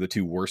Han are the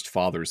two worst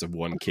fathers of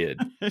one kid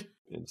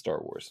in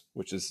Star Wars,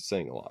 which is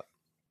saying a lot.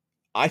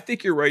 I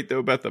think you're right, though,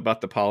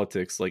 about the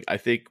politics. Like, I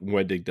think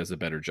Wendig does a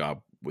better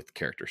job with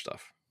character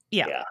stuff.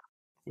 Yeah.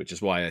 Which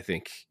is why I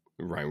think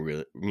Ryan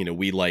really,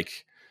 we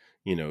like,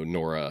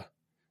 Nora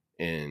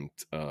and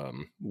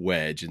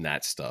Wedge and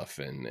that stuff,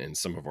 and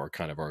some of our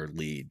kind of our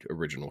lead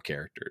original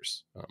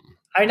characters.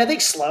 I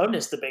think Sloane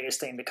is the biggest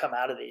thing to come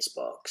out of these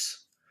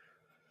books.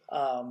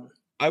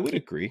 I would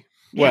agree.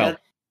 Yeah, Well,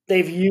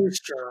 they've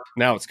used her.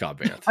 Now it's Cobb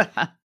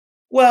Vanth.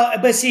 Well,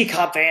 but see,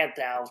 Cobb Vanth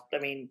now, I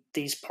mean,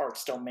 these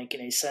parts don't make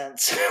any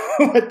sense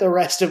with the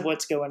rest of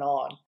what's going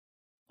on.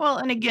 Well,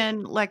 and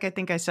again, like I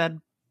think I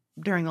said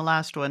during the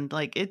last one,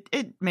 like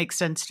it makes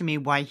sense to me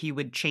why he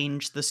would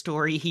change the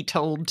story he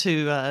told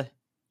to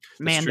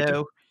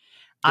Mando.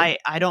 I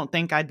don't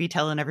think I'd be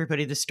telling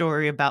everybody the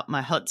story about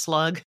my Hutt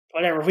slug.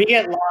 Whatever. If we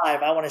get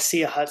live, I want to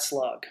see a Hutt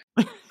slug.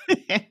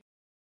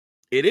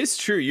 It is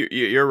true.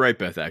 You're right,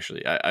 Beth,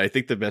 actually. I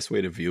think the best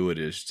way to view it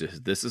is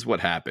just, this is what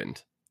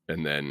happened.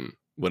 And then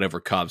whatever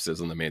Cobb says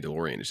on The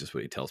Mandalorian is just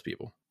what he tells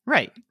people.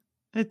 Right.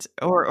 It's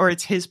or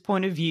it's his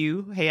point of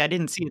view. Hey, I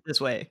didn't see it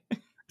this way.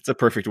 It's a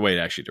perfect way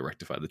to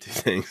rectify the two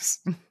things.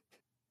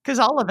 Because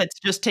all of it's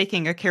just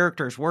taking a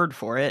character's word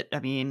for it. I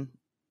mean,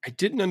 I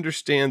didn't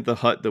understand the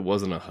Hutt that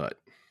wasn't a Hutt.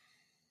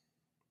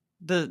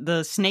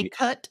 The snake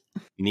Hutt?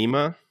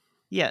 Nima?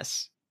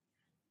 Yes.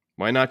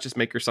 Why not just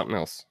make her something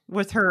else?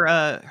 With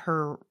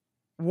her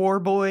war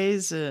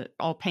boys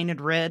all painted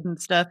red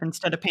and stuff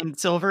instead of painted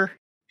silver.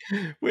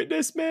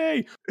 Witness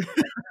me.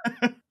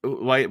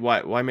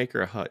 Why make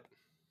her a Hutt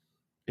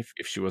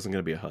if she wasn't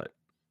going to be a Hutt?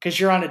 Because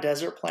you're on a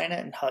desert planet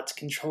and Hutts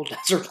control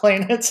desert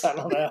planets. I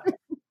don't know.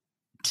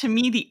 To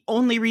me, the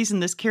only reason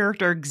this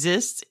character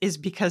exists is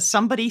because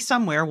somebody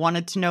somewhere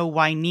wanted to know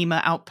why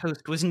Nima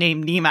Outpost was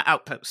named Nima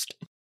Outpost.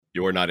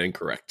 You're not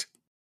incorrect.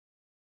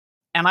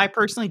 And I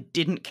personally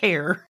didn't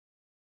care.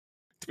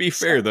 To be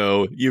fair,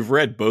 though, you've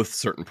read both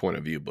certain point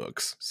of view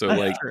books. So,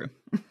 True.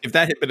 if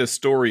that had been a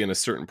story in a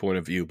certain point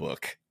of view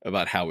book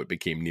about how it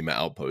became Nima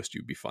Outpost,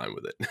 you'd be fine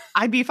with it.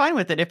 I'd be fine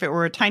with it if it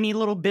were a tiny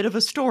little bit of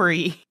a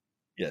story.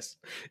 Yes.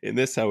 In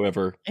this,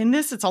 however... In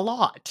this, it's a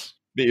lot.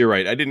 But you're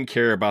right. I didn't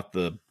care about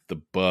the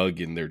bug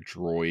and their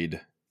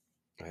droid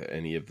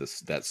any of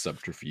that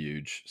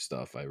subterfuge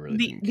stuff. I really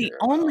didn't The care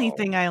only about.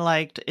 thing I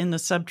liked in the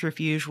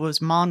subterfuge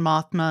was Mon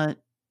Mothma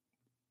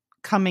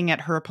coming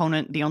at her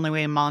opponent the only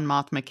way Mon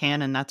Mothma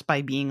can, and that's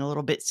by being a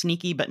little bit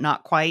sneaky, but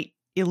not quite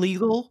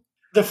illegal.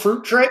 The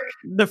fruit trick?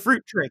 The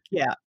fruit trick,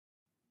 yeah.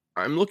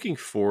 I'm looking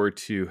forward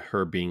to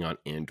her being on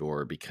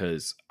Andor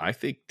because I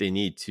think they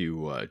need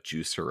to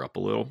juice her up a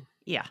little.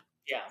 Yeah.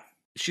 Yeah.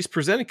 She's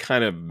presented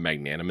kind of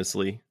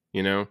magnanimously,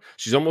 you know?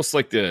 She's almost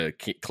like the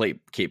Kate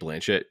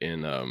Blanchett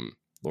in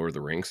Lord of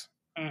the Rings.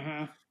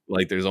 Mm-hmm.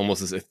 Like, there's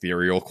almost this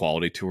ethereal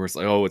quality to her. It's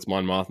like, oh, it's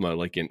Mon Mothma,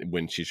 like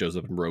when she shows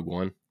up in Rogue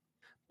One.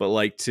 But,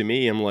 like, to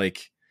me, I'm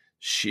like,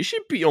 she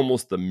should be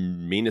almost the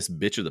meanest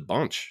bitch of the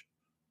bunch.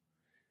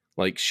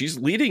 Like, she's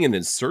leading an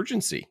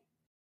insurgency.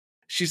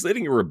 She's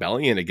leading a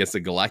rebellion against the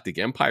Galactic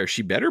Empire.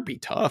 She better be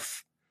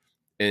tough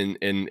and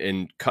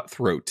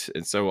cutthroat.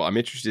 And so I'm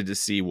interested to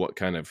see what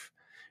kind of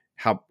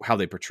how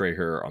they portray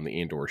her on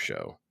the Andor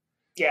show.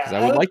 Yeah. Because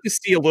I would like to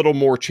see a little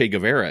more Che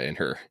Guevara in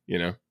her, you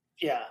know?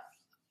 Yeah.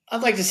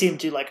 I'd like to see him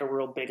do like a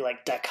real big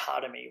like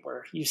dichotomy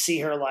where you see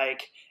her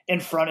like in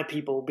front of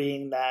people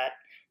being that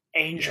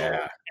angel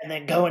and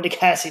then go into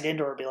Cassian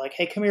Andor and be like,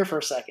 hey, come here for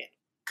a second.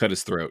 Cut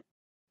his throat.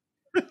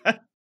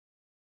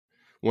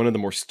 One of the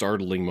more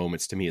startling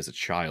moments to me as a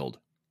child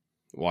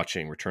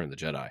watching Return of the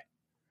Jedi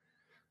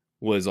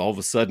was all of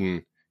a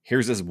sudden,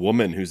 here's this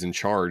woman who's in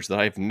charge that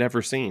I've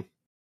never seen.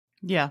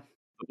 Yeah.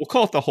 We'll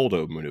call it the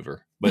Holdo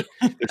maneuver, but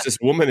there's this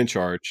woman in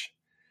charge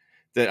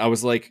that I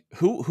was like,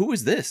 who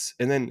is this?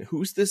 And then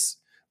who's this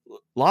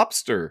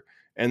lobster?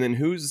 And then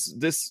who's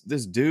this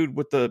dude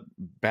with the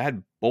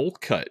bad bowl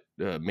cut?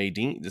 This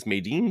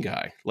Madine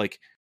guy. Like,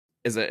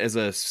 as a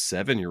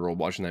 7-year-old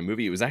watching that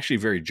movie, it was actually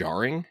very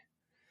jarring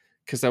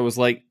because I was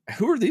like,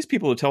 who are these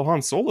people to tell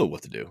Han Solo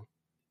what to do?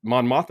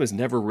 Mon Mothma's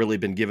never really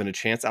been given a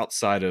chance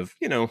outside of,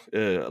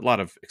 a lot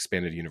of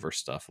expanded universe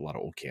stuff. A lot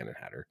of old canon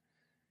had her.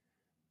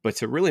 But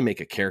to really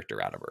make a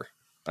character out of her,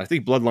 I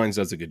think Bloodlines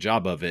does a good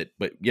job of it.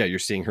 But yeah, you're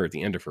seeing her at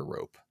the end of her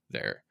rope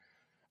there.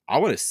 I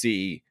want to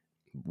see,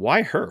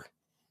 why her?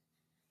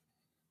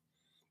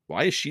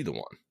 Why is she the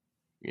one?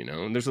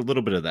 And there's a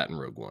little bit of that in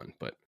Rogue One,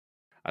 but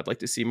I'd like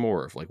to see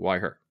more of, like, why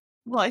her?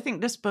 Well, I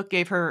think this book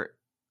gave her,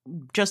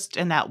 just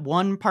in that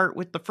one part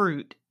with the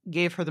fruit,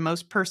 gave her the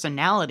most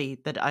personality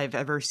that I've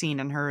ever seen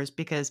in hers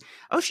because,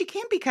 she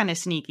can be kind of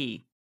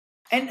sneaky.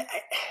 And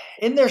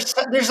there's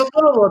a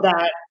little of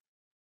that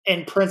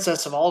in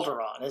Princess of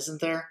Alderaan, isn't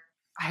there?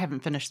 I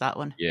haven't finished that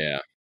one. Yeah.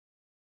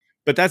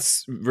 But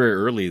that's very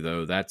early,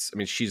 though.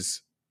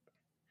 She's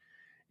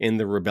in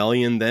the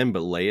rebellion then,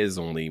 but Leia's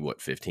only,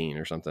 15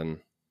 or something?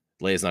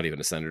 Leia's not even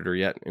a senator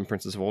yet in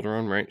Princess of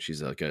Alderaan, right?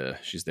 She's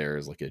there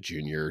as like a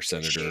junior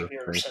senator.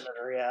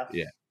 Yeah.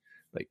 Yeah.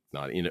 Like,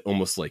 not,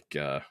 almost like...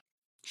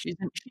 She's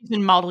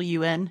in Model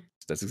UN.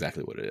 That's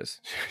exactly what it is.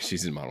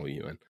 She's in Model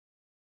UN.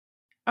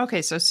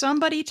 Okay, so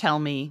somebody tell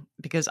me,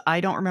 because I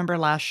don't remember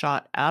Last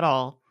Shot at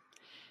all,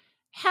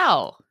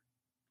 how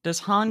does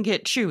Han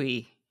get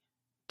Chewie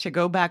to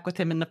go back with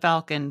him in the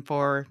Falcon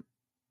for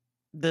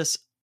this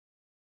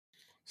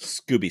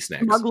Scooby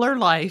snacks smuggler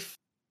life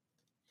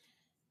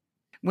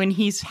when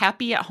he's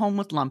happy at home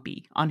with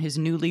Lumpy on his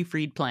newly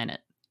freed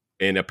planet?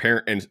 And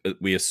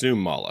we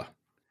assume Mala.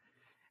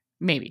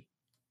 Maybe.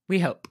 We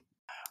hope.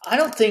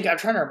 I'm trying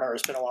to remember,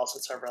 it's been a while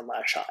since I read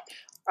Last Shot.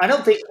 I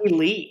don't think he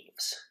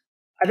leaves.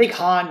 I think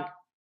Han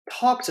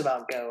talks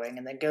about going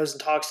and then goes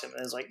and talks to him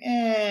and is like,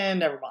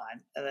 never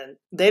mind. And then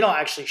they don't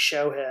actually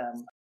show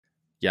him.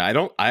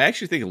 Yeah, I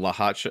actually think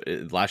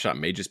Last Shot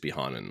may just be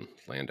Han and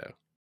Lando.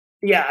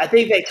 Yeah, I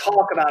think they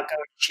talk about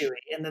going to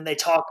Chewie and then they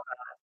talk about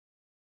it.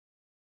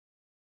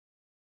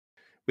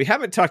 We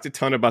haven't talked a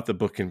ton about the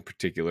book in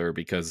particular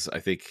because I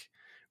think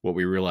what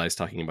we realized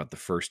talking about the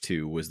first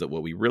two was that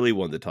what we really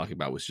wanted to talk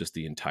about was just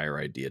the entire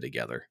idea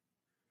together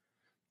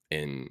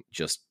and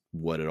just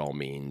what it all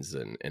means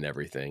and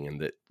everything.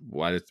 And that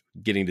why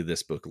getting to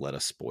this book let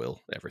us spoil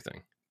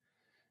everything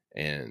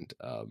and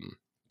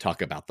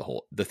talk about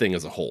the thing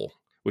as a whole,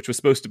 which was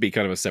supposed to be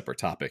kind of a separate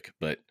topic,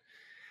 but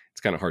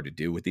it's kind of hard to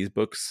do with these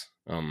books.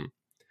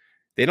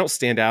 They don't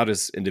stand out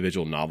as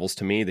individual novels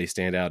to me. They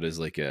stand out as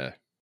like a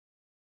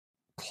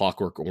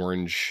Clockwork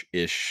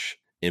Orange-ish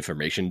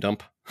information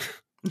dump.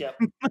 Yep.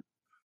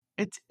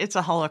 It's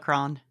a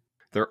holocron.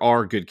 There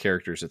are good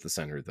characters at the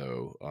center,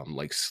 though,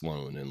 like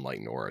Sloane and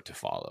like Nora to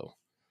follow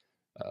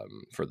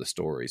for the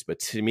stories. But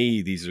to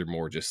me, these are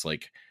more just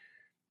like,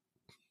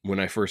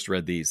 when I first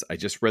read these, I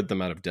just read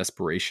them out of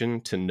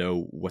desperation to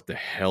know what the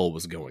hell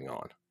was going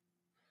on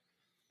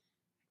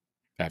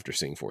after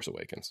seeing Force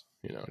Awakens.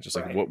 Just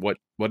like, right.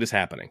 What is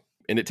happening?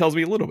 And it tells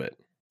me a little bit.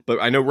 But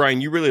I know,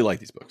 Ryan, you really like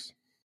these books.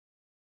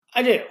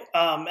 I do.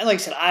 And like I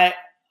said,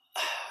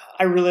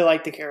 I really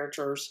like the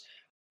characters.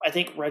 I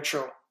think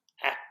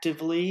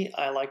retroactively,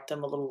 I liked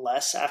them a little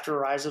less after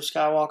Rise of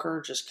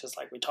Skywalker, just because,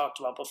 like we talked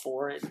about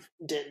before, it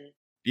didn't.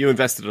 You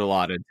invested a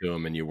lot into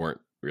them, and you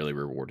weren't really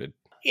rewarded.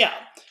 Yeah,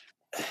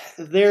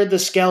 they're the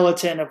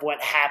skeleton of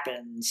what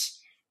happens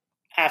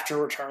after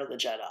Return of the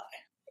Jedi,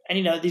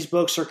 and these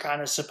books are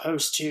kind of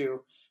supposed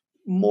to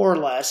more or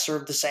less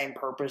serve the same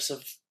purpose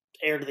of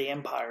Heir to the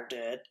Empire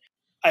did.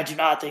 I do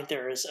not think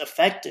they're as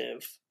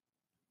effective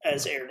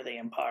as Heir to the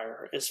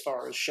Empire as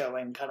far as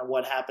showing kind of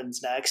what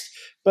happens next,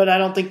 but I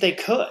don't think they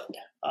could.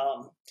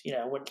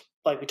 When,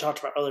 like we talked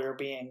about earlier,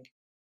 being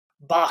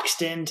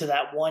boxed into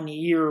that 1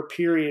 year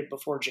period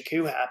before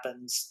Jakku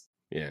happens.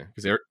 Yeah,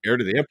 because Heir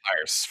to the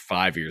Empire is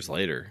 5 years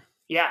later.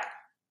 Yeah.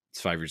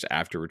 It's 5 years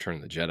after Return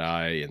of the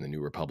Jedi, and the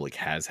New Republic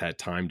has had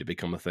time to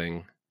become a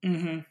thing.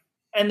 Mm-hmm.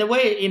 And the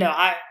way,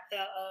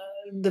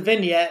 the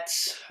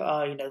vignettes,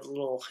 the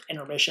little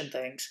intermission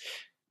things,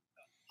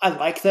 I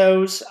like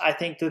those. I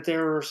think that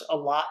there's a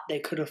lot they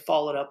could have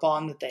followed up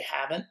on that they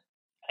haven't.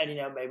 And,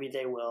 maybe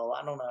they will.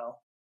 I don't know.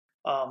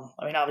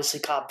 Obviously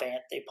Cobb Vanth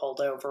they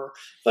pulled over,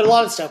 but a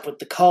lot of stuff with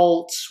the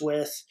cults,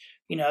 with,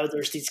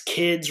 there's these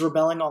kids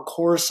rebelling on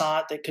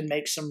Coruscant that could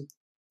make some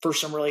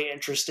really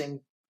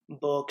interesting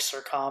books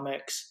or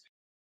comics.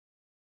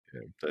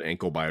 Yeah, the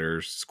Ankle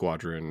Biters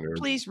Squadron.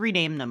 Please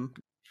rename them.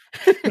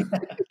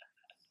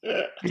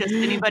 Just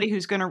anybody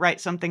who's going to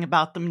write something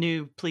about them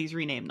new, please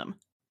rename them.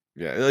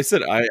 Yeah, like I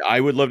said, I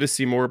would love to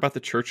see more about the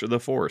Church of the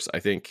Force. I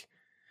think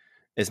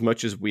as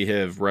much as we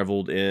have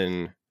reveled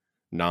in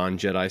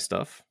non-Jedi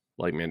stuff,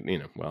 like,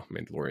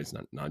 Mandalorian's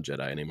not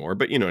non-Jedi anymore,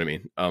 but you know what I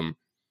mean?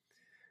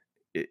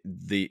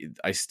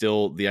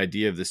 The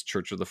idea of this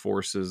Church of the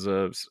Force is,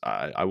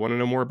 I want to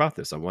know more about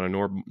this. I want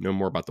to know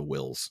more about the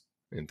Wills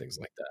and things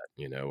like that.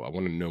 I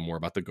want to know more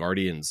about the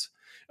Guardians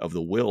of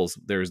the Wills.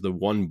 There's the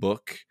one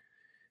book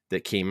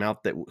that came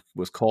out that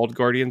was called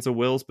Guardians of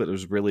Wills, but it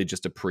was really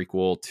just a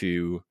prequel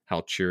to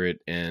how Chirrut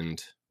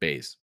and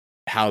Baze,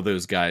 how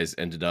those guys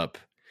ended up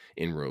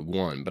in Rogue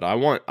One. But I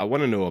want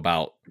to know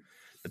about,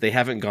 but they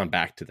haven't gone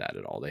back to that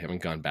at all. They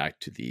haven't gone back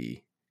to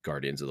the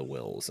Guardians of the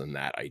Wills and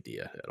that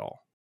idea at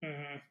all.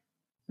 Mm-hmm.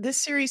 This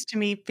series to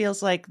me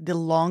feels like the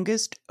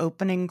longest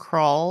opening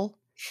crawl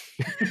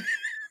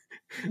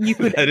you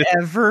could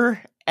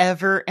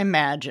ever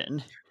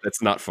imagine.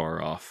 That's not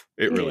far off.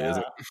 It really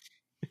isn't.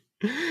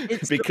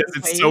 It's because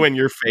it's so in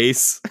your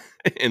face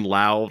and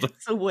loud.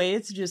 It's the way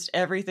it's just,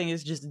 everything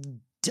is just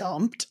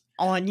dumped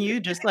on you.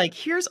 Just like,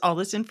 here's all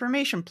this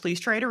information. Please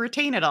try to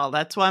retain it all.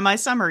 That's why my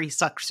summary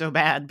sucked so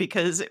bad,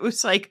 because it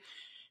was like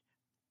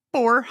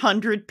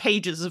 400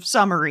 pages of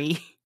summary.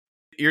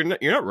 You're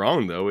not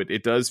wrong, though.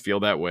 It does feel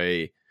that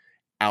way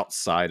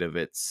outside of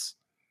its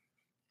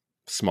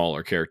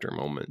smaller character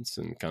moments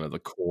and kind of the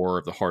core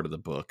of the heart of the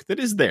book that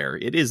is there.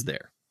 It is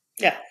there.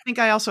 Yeah.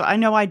 I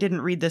know I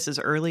didn't read this as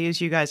early as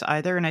you guys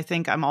either. And I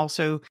think I'm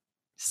also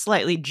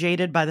slightly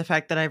jaded by the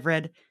fact that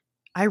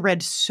I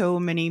read so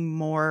many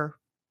more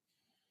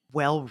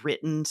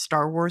well-written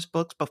Star Wars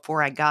books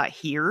before I got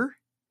here.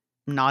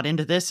 I'm not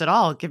into this at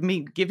all. Give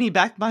me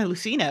back my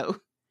Lucino.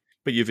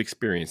 But you've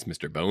experienced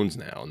Mr. Bones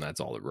now, and that's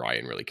all that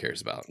Ryan really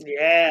cares about.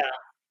 Yeah.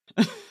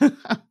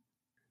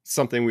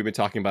 Something we've been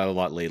talking about a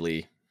lot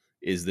lately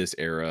is this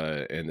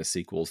era and the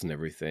sequels and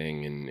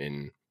everything,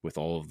 and with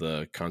all of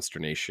the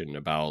consternation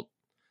about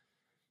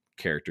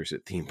characters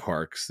at theme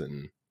parks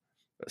and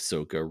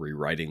Ahsoka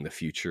rewriting the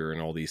future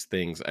and all these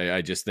things.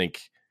 I just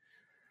think,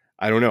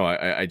 I don't know.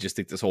 I just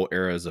think this whole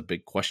era is a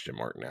big question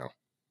mark now.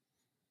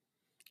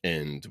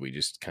 And we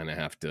just kind of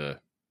have to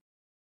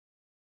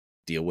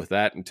deal with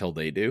that until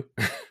they do,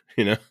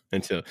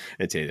 until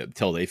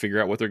they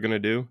figure out what they're going to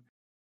do.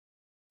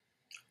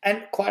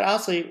 And quite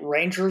honestly,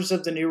 Rangers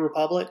of the New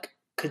Republic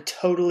could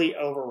totally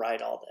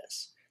override all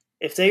this.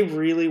 If they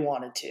really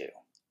wanted to,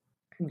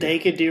 they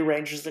could do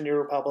Rangers of the New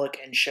Republic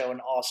and show an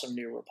awesome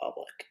New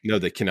Republic. No,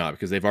 they cannot,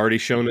 because they've already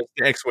shown us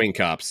the X-Wing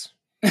cops.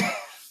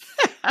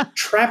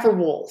 Trapper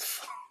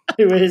Wolf,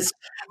 who is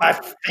my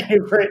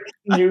favorite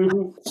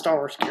new Star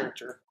Wars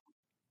character.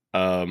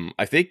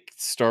 I think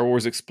Star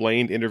Wars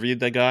Explained interviewed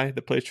that guy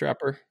that plays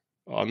Trapper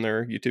on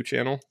their YouTube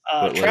channel.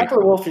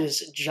 Trapper Wolf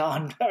is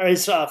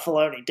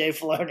Filoni, Dave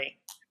Filoni.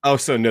 Oh,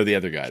 so no, the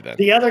other guy then.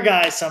 The other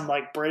guy is some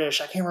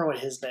British. I can't remember what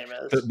his name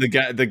is.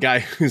 The guy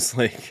who's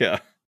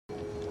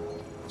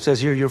says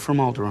here you're from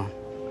Alderaan.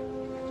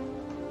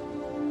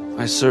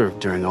 I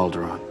served during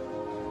Alderaan.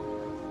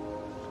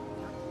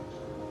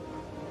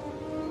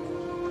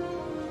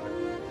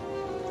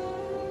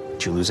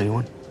 Did you lose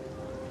anyone?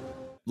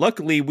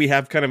 Luckily, we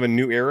have kind of a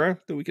new era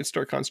that we can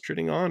start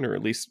concentrating on, or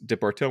at least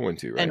dip our toe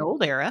into, right? An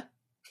old era.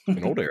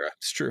 An old era.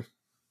 It's true.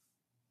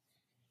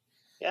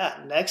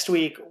 Yeah. Next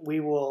week,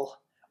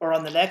 or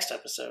on the next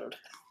episode,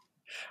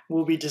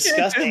 we'll be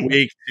discussing...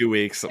 2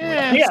 weeks, something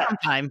like that.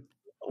 Sometime.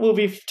 We'll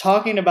be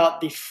talking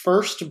about the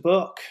first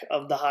book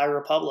of the High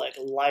Republic,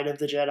 Light of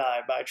the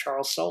Jedi by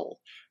Charles Soule,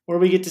 where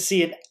we get to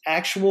see an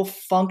actual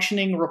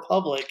functioning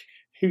Republic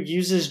who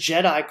uses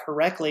Jedi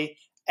correctly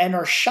and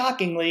are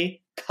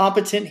shockingly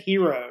competent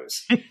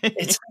heroes.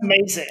 It's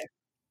amazing.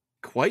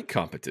 Quite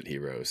competent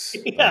heroes.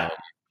 Yeah.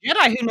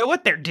 Jedi who know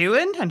what they're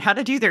doing and how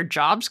to do their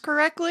jobs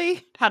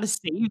correctly, how to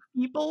save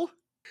people.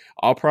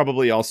 I'll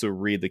probably also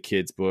read the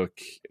kids' book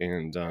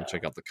and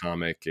check out the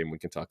comic, and we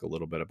can talk a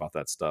little bit about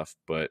that stuff.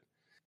 But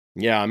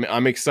yeah,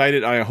 I'm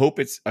excited. I hope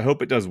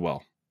it does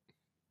well,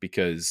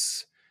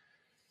 because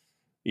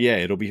Yeah,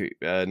 it'll be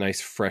a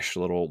nice fresh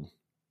little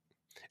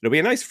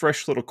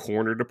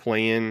corner to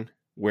play in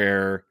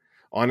where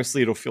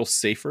honestly it'll feel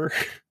safer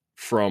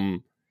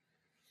from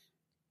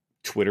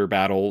Twitter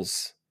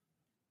battles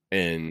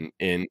and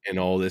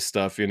all this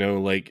stuff,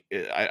 like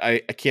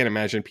I can't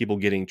imagine people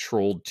getting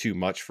trolled too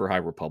much for High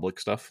Republic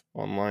stuff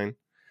online.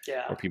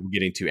 Yeah. Or people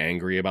getting too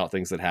angry about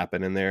things that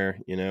happen in there,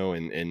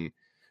 and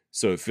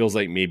so it feels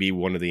like maybe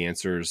one of the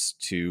answers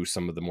to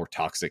some of the more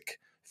toxic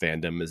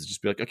fandom is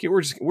just be like, okay,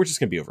 we're just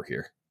gonna be over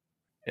here,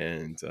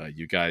 and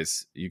you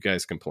guys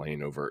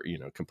complain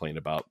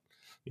about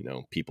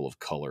people of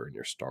color in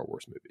your Star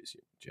Wars movies,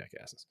 you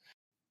jackasses.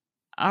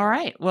 All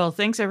right, well,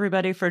 thanks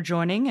everybody for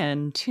joining,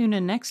 and tune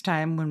in next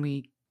time when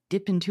we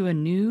dip into a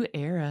new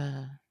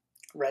era.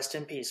 Rest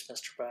in peace,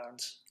 Mr.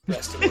 Bones.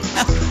 Rest in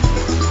peace.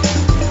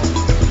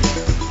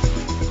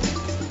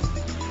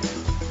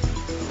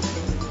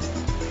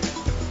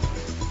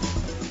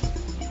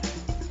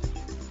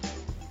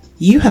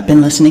 You have been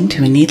listening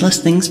to a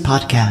Needless Things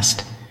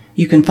podcast.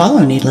 You can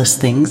follow Needless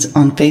Things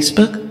on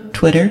Facebook,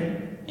 Twitter,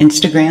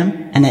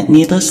 Instagram, and at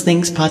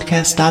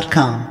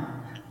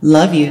needlessthingspodcast.com.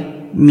 Love you.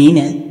 Mean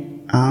it.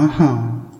 Uh-huh.